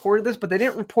actually reported this, but they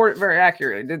didn't report it very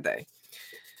accurately, did they?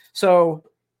 So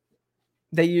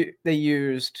they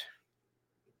used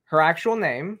her actual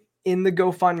name in the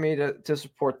GoFundMe to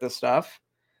support this stuff,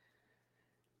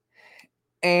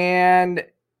 and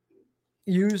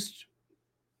used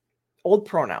old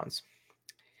pronouns.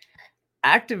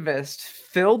 Activists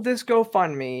filled this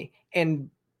GoFundMe and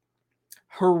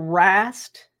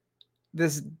harassed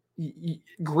this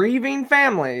grieving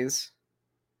families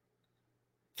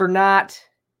for not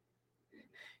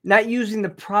using the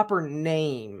proper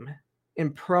name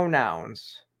and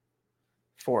pronouns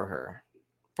for her,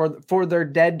 for their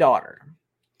dead daughter.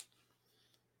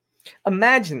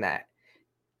 Imagine that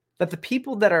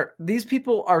these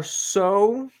people are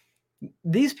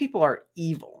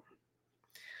evil.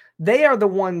 They are the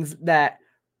ones that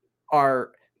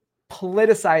are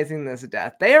politicizing this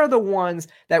death. They are the ones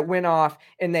that went off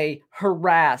and they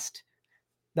harassed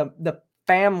the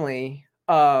family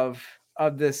of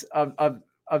this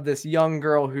young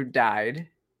girl who died,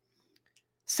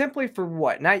 simply for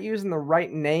what? Not using the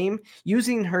right name,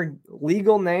 using her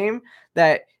legal name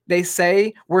that they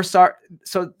say we're sorry,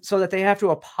 so that they have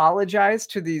to apologize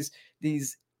to these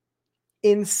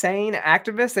insane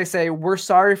activists. They say we're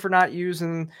sorry for not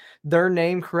using their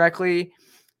name correctly.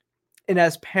 And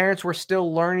as parents, we're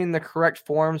still learning the correct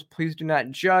forms. Please do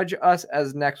not judge us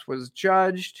as Nex was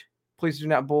judged. Please do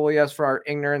not bully us for our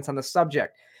ignorance on the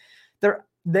subject.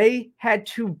 They had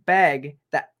to beg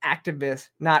the activists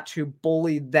not to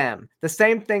bully them. The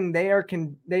same thing they are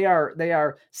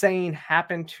saying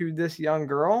happened to this young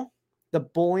girl. The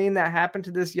bullying that happened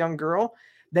to this young girl,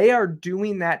 they are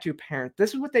doing that to parents.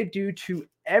 This is what they do to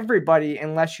everybody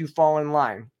unless you fall in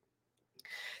line.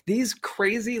 These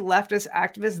crazy leftist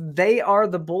activists, they are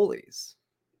the bullies.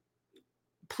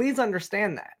 Please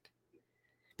understand that.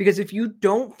 Because if you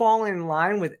don't fall in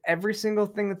line with every single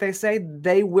thing that they say,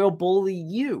 they will bully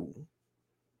you.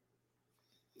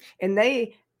 And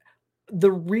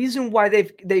the reason why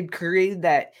they've created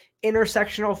that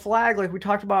intersectional flag, like we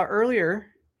talked about earlier,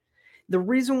 the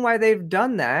reason why they've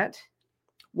done that,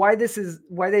 why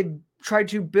they've tried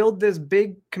to build this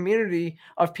big community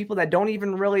of people that don't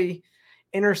even really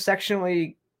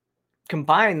intersectionally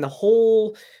combine the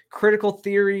whole critical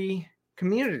theory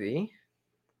community,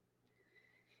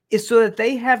 is so that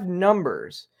they have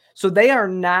numbers. So they are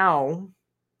now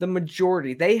the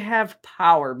majority. They have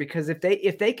power, because if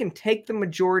they can take the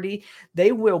majority,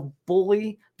 they will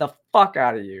bully the fuck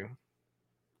out of you.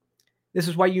 This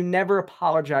is why you never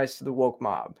apologize to the woke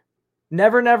mob.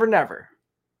 Never, never, never.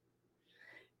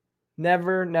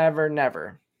 Never, never,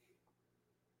 never.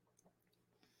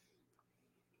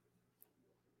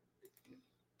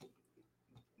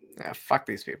 Yeah, fuck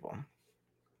these people.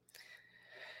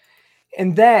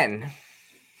 And then,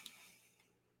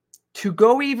 to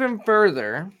go even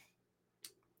further,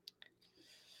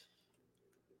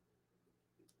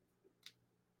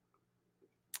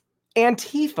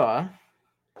 Antifa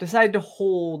decided to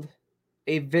hold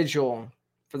a vigil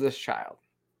for this child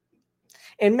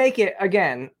and make it,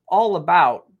 again, all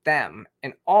about them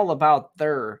and all about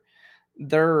their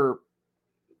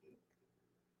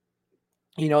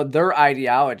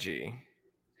ideology,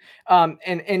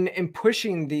 and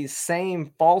pushing these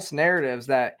same false narratives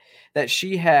that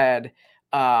she had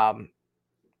died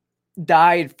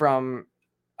from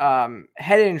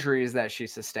head injuries that she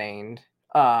sustained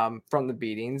from the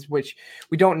beatings, which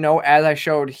we don't know, as I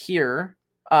showed here.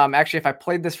 Actually, if I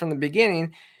played this from the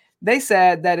beginning, they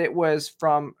said that it was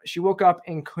from, she woke up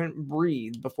and couldn't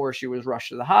breathe before she was rushed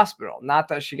to the hospital. Not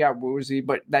that she got woozy,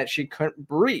 but that she couldn't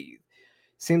breathe.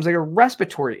 Seems like a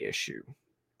respiratory issue.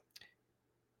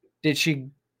 Did she,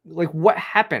 what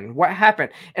happened? What happened?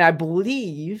 And I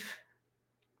believe,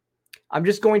 I'm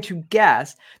just going to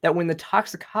guess, that when the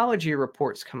toxicology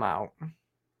reports come out,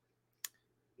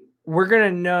 we're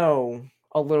going to know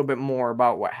a little bit more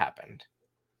about what happened.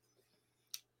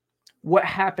 What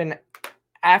happened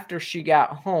after she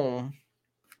got home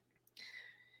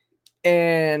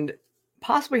and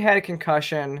possibly had a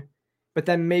concussion, but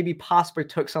then maybe possibly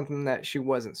took something that she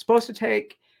wasn't supposed to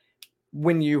take.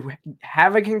 When you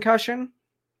have a concussion,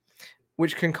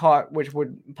 which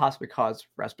would possibly cause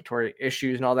respiratory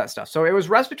issues and all that stuff. So it was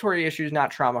respiratory issues, not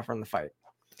trauma from the fight.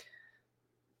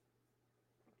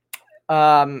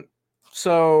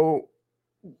 So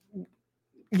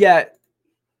yeah,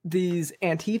 these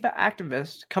Antifa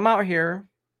activists come out here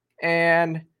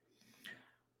and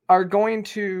are going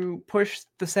to push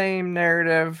the same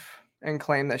narrative and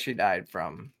claim that she died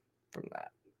from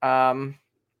that.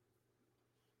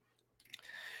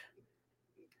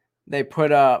 They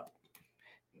put up,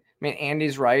 I mean,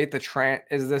 Andy's right.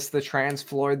 Is this the trans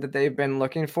Floyd that they've been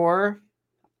looking for?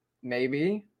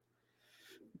 Maybe.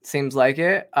 Seems like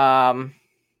it. Hundreds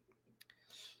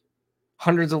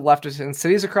of leftists in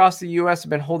cities across the U.S. have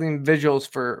been holding vigils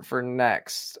for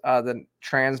next. The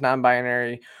trans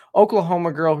non-binary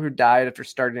Oklahoma girl who died after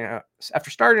starting a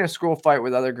school fight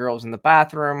with other girls in the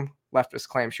bathroom. Leftists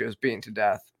claim she was beaten to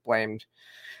death. Blamed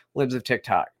libs of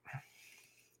TikTok.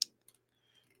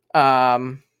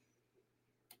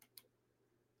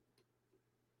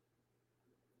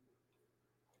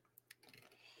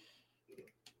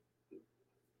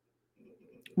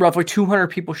 Roughly 200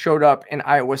 people showed up in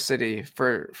Iowa City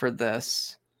for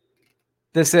this.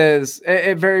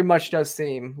 It very much does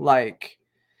seem like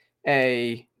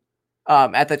a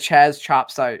at the Chaz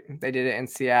Chop site. They did it in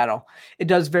Seattle. It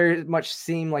does very much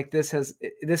seem like this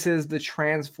is the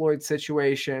trans Floyd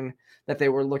situation that they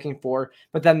were looking for,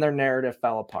 but then their narrative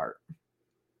fell apart.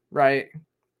 Right?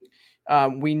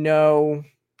 We know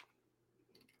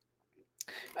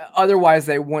otherwise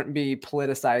they wouldn't be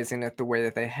politicizing it the way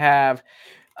that they have.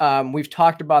 We've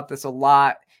talked about this a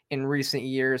lot in recent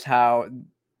years, how,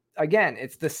 again,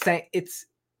 it's the same.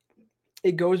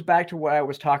 It goes back to what I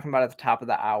was talking about at the top of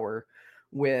the hour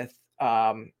with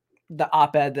the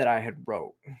op-ed that I had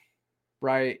wrote,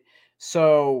 right?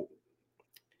 So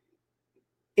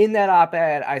in that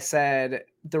op-ed, I said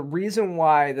the reason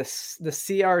why the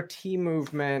CRT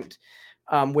movement,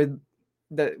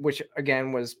 which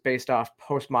again was based off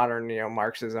postmodern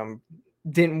neo-Marxism,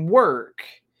 didn't work,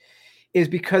 is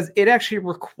because it actually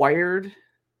required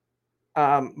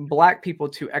Black people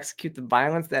to execute the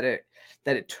violence that it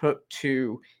took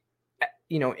to,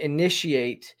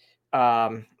 initiate,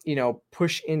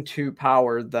 push into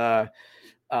power the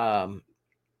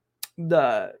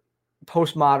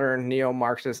postmodern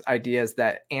neo-Marxist ideas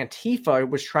that Antifa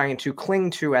was trying to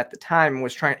cling to at the time.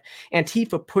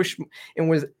 Antifa pushed and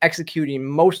was executing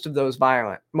most of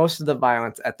the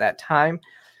violence at that time.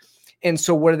 And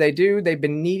so what do? They've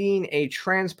been needing a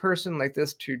trans person like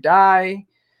this to die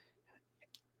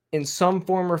in some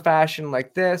form or fashion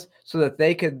like this, so that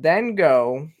they could then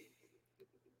go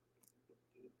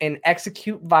and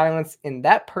execute violence in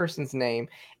that person's name.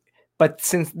 But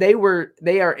since they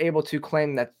are able to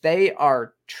claim that they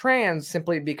are trans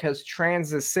simply because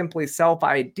trans is simply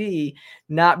self-ID,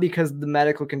 not because of the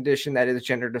medical condition that is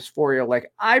gender dysphoria,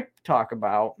 like I talk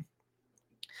about,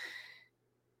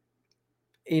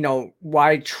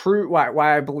 why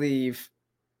I believe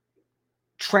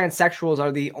transsexuals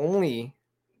are the only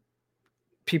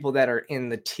people that are in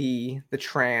the T, the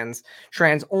trans.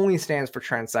 Trans only stands for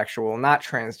transsexual, not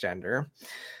transgender.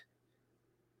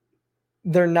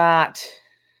 They're not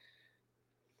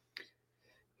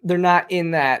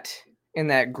in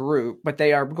that group, but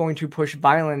they are going to push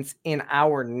violence in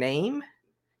our name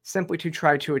simply to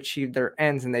try to achieve their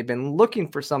ends. And they've been looking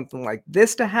for something like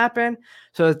this to happen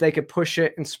so that they could push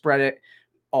it and spread it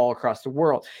all across the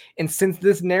world. And since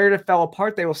this narrative fell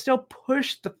apart, they will still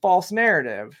push the false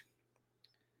narrative.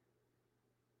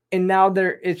 And now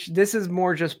this is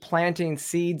more just planting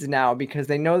seeds now, because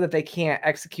they know that they can't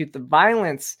execute the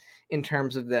violence in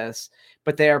terms of this,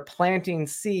 but they are planting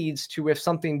seeds to, if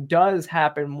something does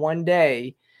happen one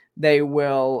day, they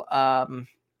will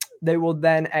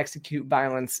then execute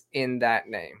violence in that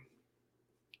name.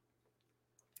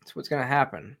 That's what's going to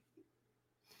happen.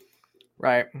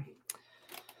 Right.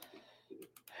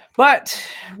 But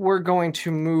we're going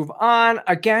to move on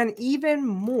again, even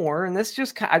more. And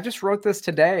I just wrote this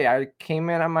today. I came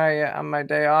in on my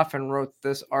day off and wrote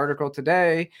this article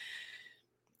today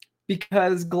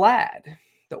because GLAAD,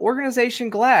 the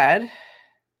organization GLAAD,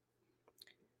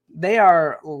 they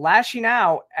are lashing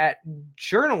out at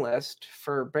journalists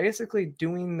for basically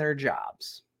doing their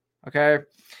jobs. Okay.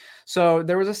 So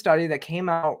there was a study that came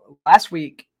out last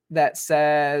week that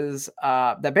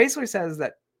basically says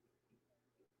that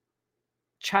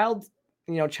child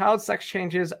sex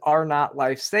changes are not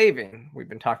life-saving. We've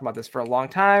been talking about this for a long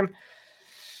time.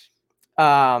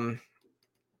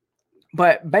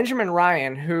 But Benjamin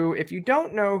Ryan, who, if you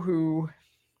don't know who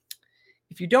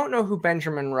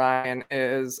Benjamin Ryan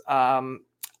is, I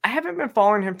haven't been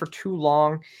following him for too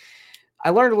long. I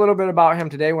learned a little bit about him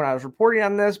today when I was reporting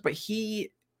on this, but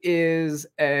he is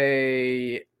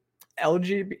a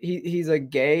he's a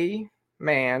gay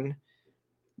man,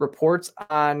 reports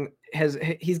on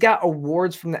he's got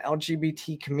awards from the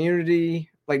LGBT community,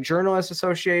 like journalist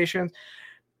associations,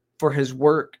 for his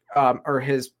work, or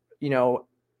his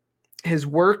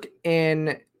work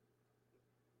in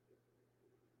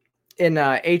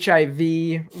HIV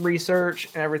research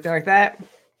and everything like that.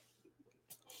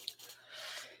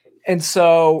 And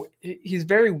so he's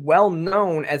very well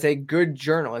known as a good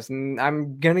journalist. And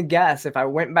I'm going to guess, if I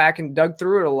went back and dug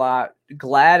through it a lot,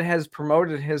 GLAAD has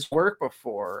promoted his work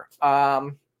before.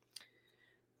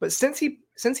 But since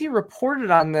he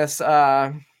reported on this,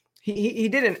 they're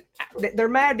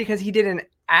mad because he did an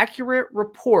accurate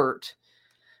report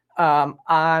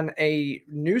on a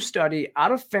new study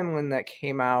out of Finland that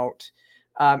came out,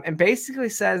 and basically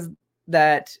says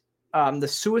that the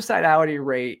suicidality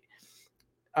rate,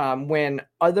 when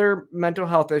other mental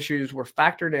health issues were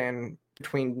factored in,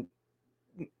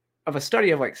 of a study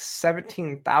of like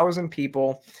 17,000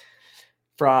 people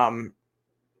from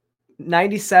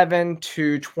 97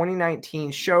 to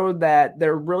 2019, showed that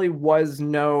there really was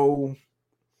no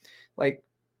like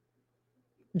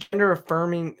gender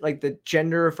affirming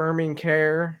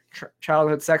care,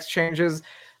 childhood sex changes.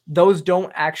 Those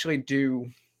don't actually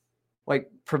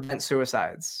prevent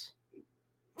suicides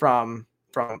from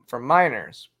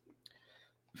minors.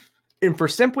 And for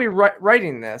simply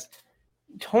writing this,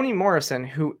 Toni Morrison,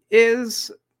 who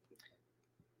is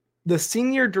the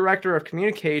senior director of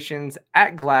communications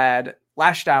at GLAAD,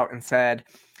 lashed out and said,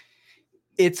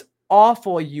 "It's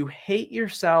awful. You hate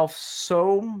yourself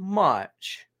so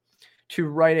much to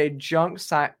write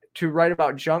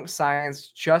about junk science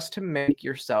just to make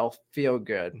yourself feel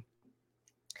good."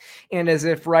 And as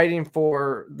if writing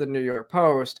for the New York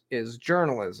Post is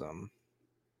journalism.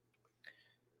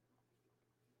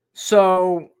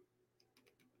 So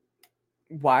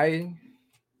why?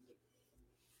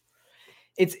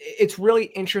 It's really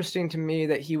interesting to me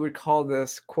that he would call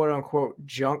this quote unquote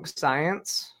junk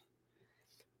science,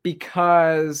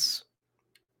 because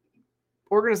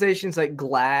organizations like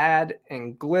GLAAD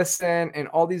and GLSEN and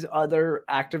all these other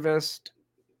activist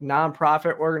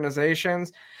nonprofit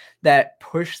organizations that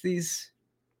push this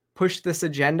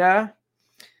agenda,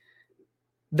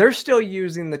 they're still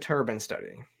using the Turban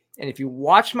study. And if you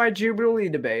watch my Jubilee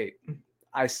debate,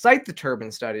 I cite the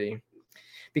Turban study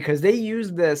because they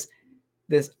use this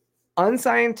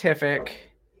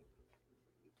unscientific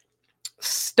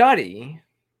study,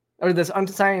 or this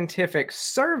unscientific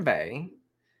survey,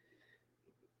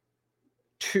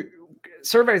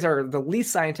 surveys are the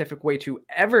least scientific way to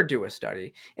ever do a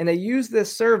study. And they use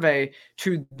this survey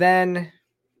to then,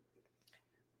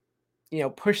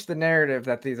 push the narrative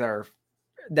that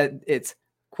that it's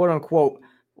quote unquote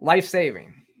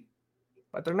life-saving,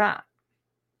 but they're not.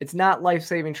 It's not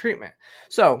life-saving treatment.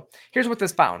 So here's what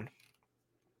this found.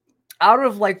 Out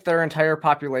of like their entire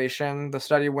population, the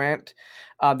study went,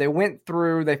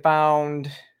 they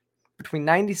found between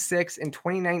 96 and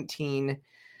 2019,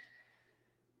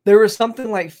 there was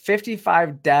something like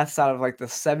 55 deaths out of like the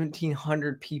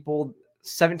 1,700 people,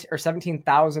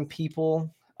 17,000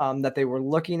 people that they were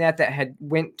looking at that had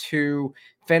went to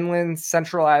Finland's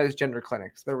centralized gender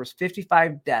clinics. There was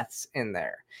 55 deaths in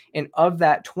there. And of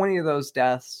that, 20 of those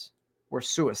deaths were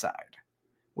suicide,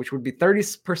 which would be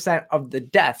 30% of the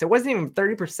deaths. It wasn't even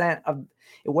 30% of,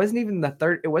 it wasn't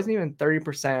even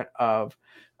 30% of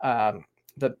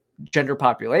the gender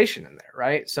population in there,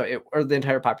 right? So or the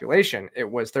entire population, it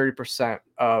was 30%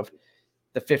 of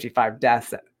the 55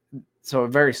 deaths. So a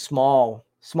very small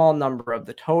number of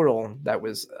the total that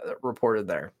was reported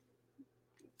there.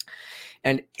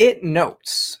 And it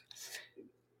notes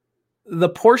the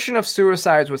portion of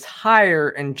suicides was higher,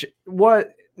 and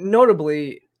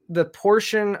notably the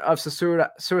portion of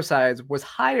suicides was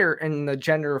higher in the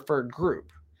gender referred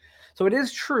group. So it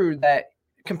is true that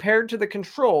compared to the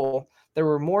control, there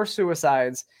were more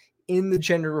suicides in the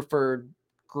gender referred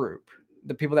group,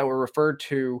 the people that were referred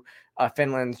to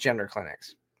Finland's gender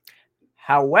clinics.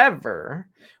 However,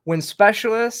 when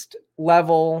specialist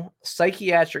level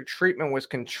psychiatric treatment was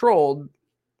controlled,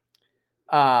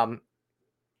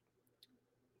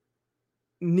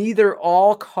 neither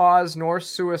all-cause nor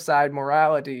suicide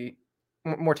mortality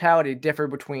differ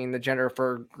between the gender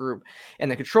referred group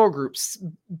and the control groups.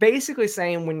 Basically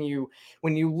saying when you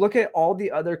look at all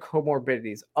the other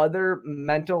comorbidities, other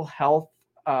mental health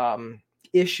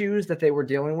issues that they were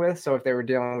dealing with, so if they were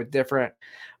dealing with different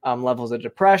levels of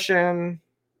depression,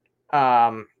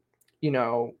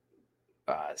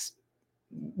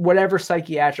 whatever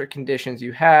psychiatric conditions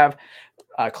you have,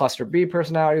 cluster B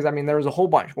personalities, I mean, there was a whole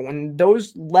bunch. But when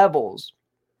those levels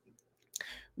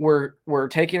were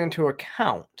taken into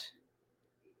account,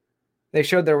 they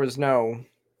showed there was no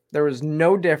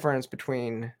difference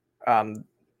between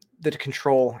the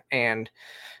control and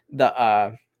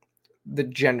the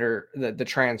gender, the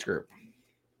trans group.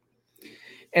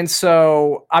 And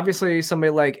so obviously somebody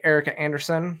like Erica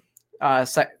Anderson,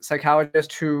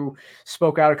 psychologist who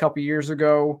spoke out a couple years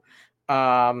ago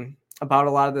about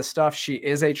a lot of this stuff. She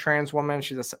is a trans woman.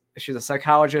 She's a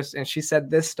psychologist, and she said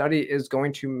this study is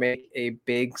going to make a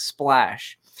big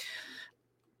splash.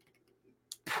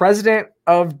 President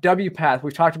of WPATH,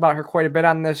 we've talked about her quite a bit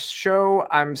on this show.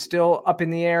 I'm still up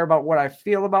in the air about what I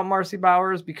feel about Marcy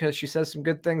Bowers, because she says some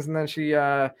good things and then she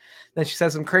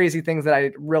says some crazy things that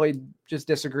I really just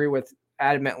disagree with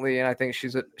adamantly, and I think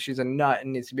she's a nut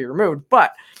and needs to be removed.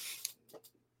 But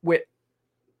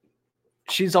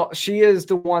she is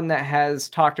the one that has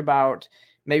talked about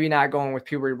maybe not going with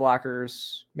puberty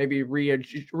blockers, maybe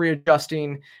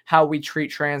readjusting how we treat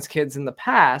trans kids in the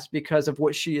past because of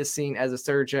what she has seen as a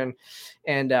surgeon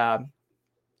and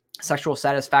sexual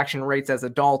satisfaction rates as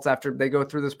adults after they go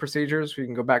through these procedures. You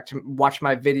can go back to watch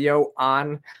my video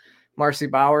on Marcy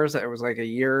Bowers. It was like a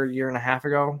year and a half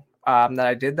ago that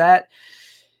I did that.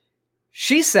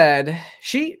 She says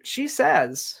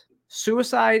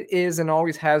suicide is and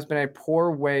always has been a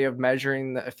poor way of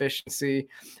measuring the efficiency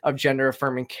of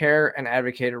gender-affirming care, and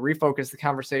advocated refocus the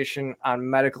conversation on the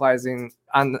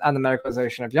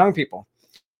medicalization of young people.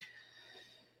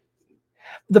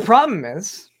 The problem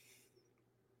is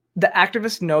the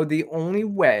activists know the only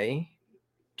way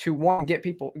to get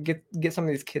some of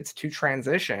these kids to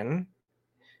transition,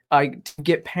 to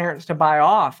get parents to buy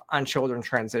off on children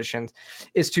transitions,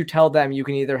 is to tell them you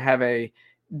can either have a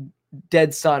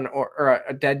dead son or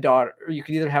a dead daughter, or you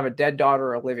can either have a dead daughter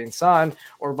or a living son,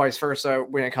 or vice versa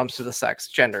when it comes to the sex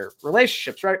gender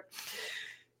relationships, right?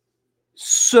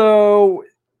 So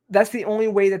that's the only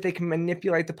way that they can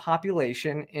manipulate the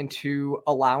population into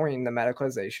allowing the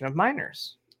medicalization of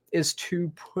minors, is to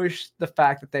push the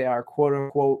fact that they are quote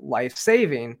unquote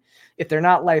life-saving. If they're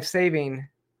not life-saving,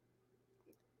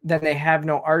 then they have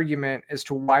no argument as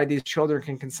to why these children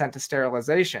can consent to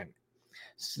sterilization.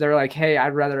 So they're like, hey,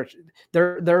 I'd rather,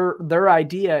 their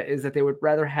idea is that they would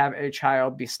rather have a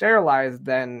child be sterilized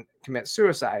than commit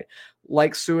suicide.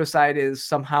 Like suicide is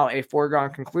somehow a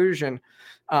foregone conclusion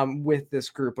with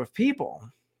this group of people.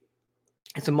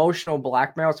 It's emotional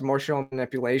blackmail, it's emotional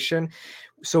manipulation.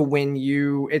 So when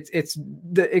it's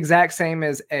the exact same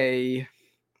as a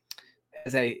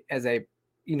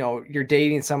you're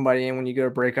dating somebody, and when you go to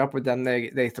break up with them,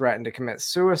 they threaten to commit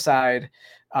suicide.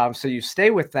 So you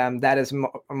stay with them. That is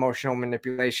emotional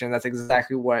manipulation. That's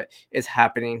exactly what is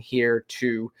happening here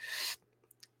too.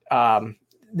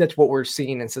 That's what we're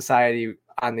seeing in society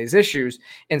on these issues.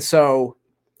 And so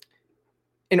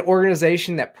an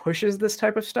organization that pushes this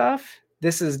type of stuff,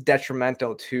 this is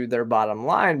detrimental to their bottom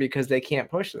line because they can't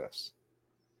push this.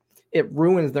 It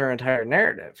ruins their entire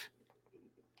narrative.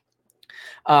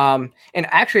 And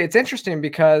actually, it's interesting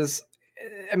because,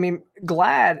 I mean,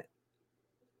 GLAAD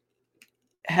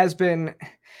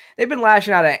they've been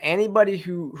lashing out at anybody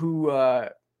who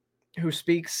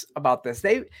speaks about this.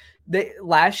 They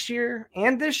last year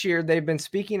and this year, they've been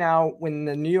speaking out when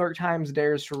the New York Times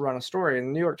dares to run a story. And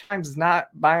the New York Times is not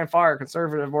by and far a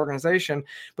conservative organization,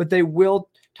 but they will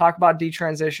talk about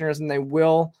detransitioners, and they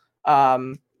will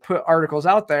put articles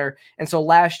out there. And so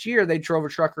last year they drove a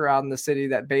truck around the city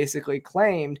that basically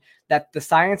claimed that the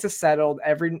science is settled.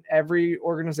 Every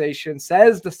organization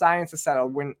says the science is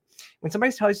settled. When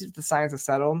somebody tells you that the science is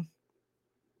settled,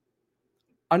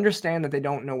 understand that they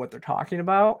don't know what they're talking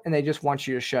about, and they just want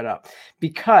you to shut up.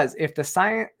 Because if the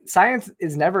science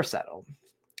is never settled,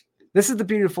 this is the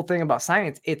beautiful thing about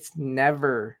science. It's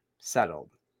never settled.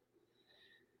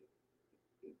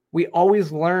 We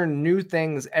always learn new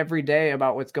things every day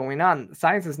about what's going on.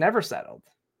 Science is never settled.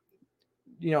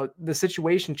 The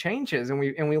situation changes, and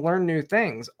we learn new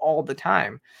things all the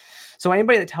time. So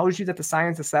anybody that tells you that the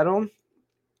science is settled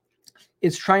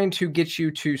is trying to get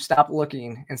you to stop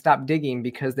looking and stop digging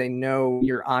because they know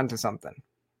you're onto something.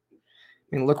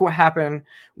 I mean, look what happened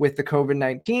with the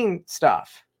COVID-19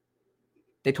 stuff.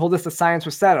 They told us the science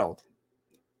was settled,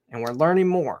 and we're learning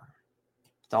more.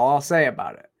 That's all I'll say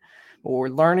about it. But we're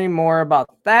learning more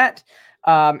about that.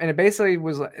 And it basically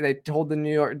was, they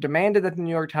demanded that the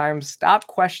New York Times stop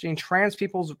questioning trans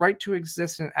people's right to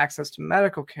exist and access to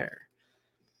medical care.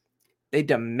 They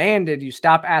demanded you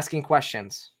stop asking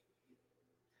questions.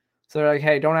 So they're like,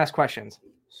 hey, don't ask questions.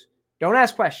 Don't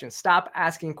ask questions. Stop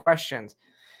asking questions.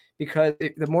 Because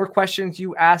the more questions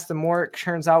you ask, the more it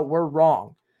turns out we're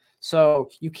wrong. So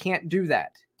you can't do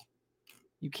that.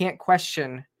 You can't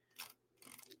question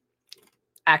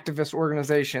activist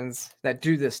organizations that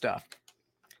do this stuff.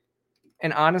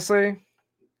 And honestly,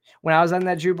 when I was on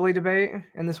that Jubilee debate,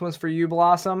 and this one's for you,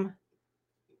 Blossom,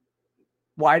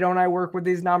 why don't I work with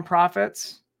these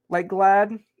nonprofits like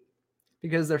GLAAD?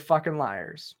 Because they're fucking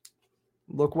liars.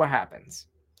 Look what happens.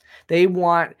 They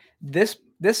want this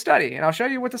study, and I'll show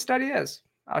you what the study is.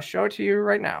 I'll show it to you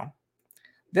right now.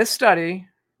 This study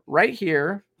right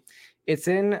here, it's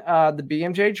in the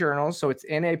BMJ journal, so it's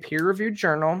in a peer-reviewed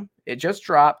journal. It just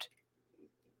dropped.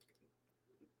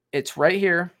 It's right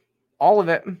here, all of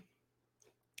it.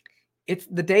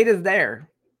 The data's there.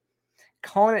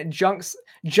 Calling it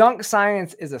junk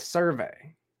science is a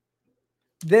survey.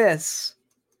 This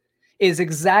is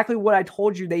exactly what I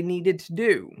told you they needed to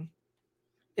do.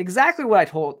 Exactly what I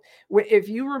told. If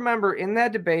you remember in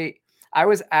that debate, I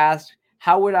was asked,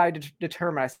 how would I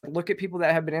determine? I said, look at people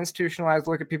that have been institutionalized.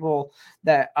 Look at people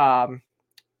that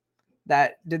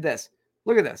did this.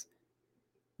 Look at this.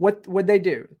 What would they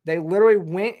do? They literally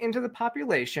went into the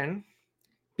population,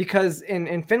 because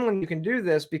in Finland you can do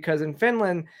this, because in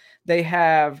Finland they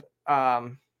have a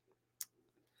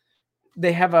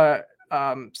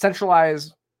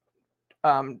centralized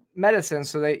medicine,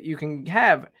 so that you can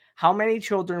have how many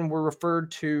children were referred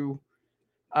to,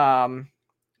 how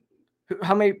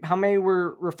many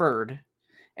were referred,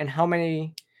 and how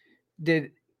many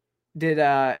did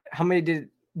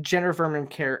gender affirming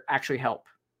care actually help.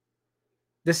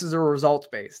 This is a results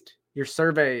based. Your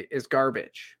survey is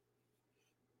garbage,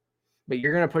 but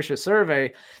you're going to push a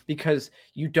survey because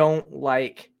you don't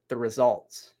like the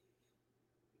results.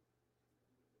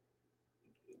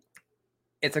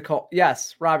 It's a cult.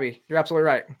 Yes, Robbie, you're absolutely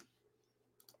right.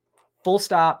 Full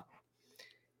stop.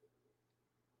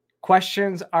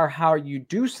 Questions are how you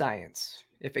do science.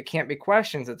 If it can't be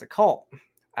questions, it's a cult.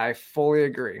 I fully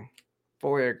agree.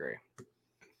 Fully agree.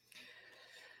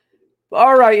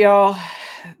 All right, y'all.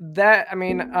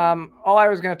 All I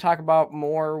was going to talk about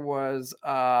more was,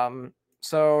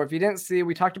 so if you didn't see,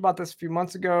 we talked about this a few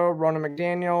months ago. Rona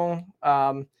McDaniel,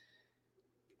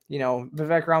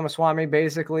 Vivek Ramaswamy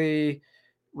basically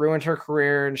ruined her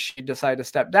career, and she decided to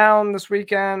step down this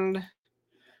weekend.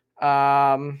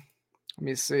 Let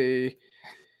me see.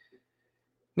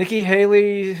 Nikki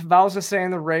Haley vows to stay in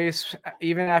the race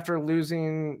even after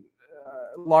losing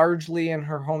largely in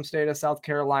her home state of South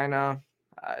Carolina.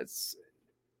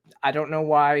 I don't know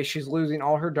why she's losing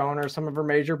all her donors. Some of her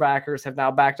major backers have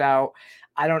now backed out.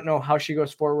 I don't know how she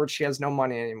goes forward. She has no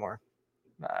money anymore.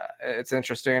 it's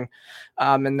interesting.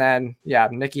 And then, yeah,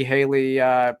 Nikki Haley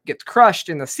gets crushed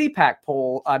in the CPAC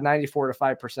poll, 94 to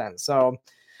 5%. So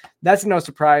that's no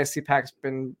surprise. CPAC's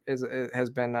has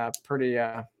been pretty.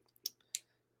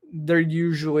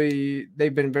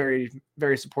 They've been very,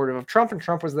 very supportive of Trump, and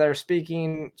Trump was there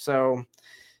speaking. So,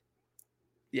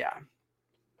 yeah.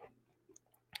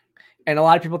 And a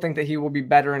lot of people think that he will be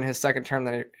better in his second term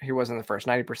than he was in the first.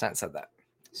 90% said that.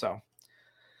 So.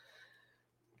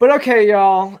 But okay,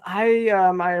 y'all,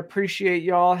 I appreciate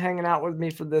y'all hanging out with me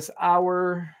for this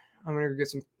hour. I'm going to get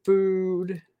some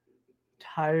food.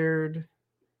 Tired.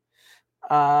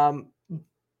 I'm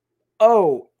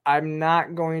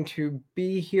not going to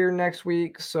be here next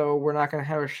week, so we're not going to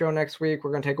have a show next week.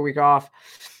 We're going to take a week off,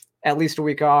 at least a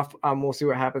week off. We'll see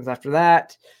what happens after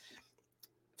that.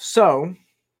 So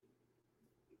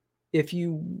if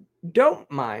you don't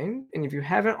mind, and if you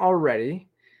haven't already,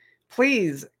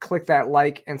 please click that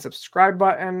like and subscribe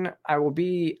button. I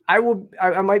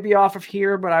might be off of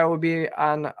here, but I will be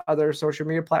on other social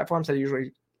media platforms. I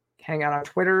usually hang out on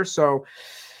Twitter. So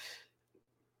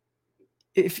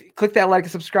if you click that like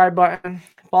and subscribe button,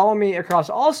 follow me across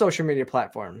all social media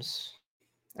platforms,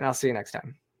 and I'll see you next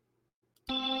time.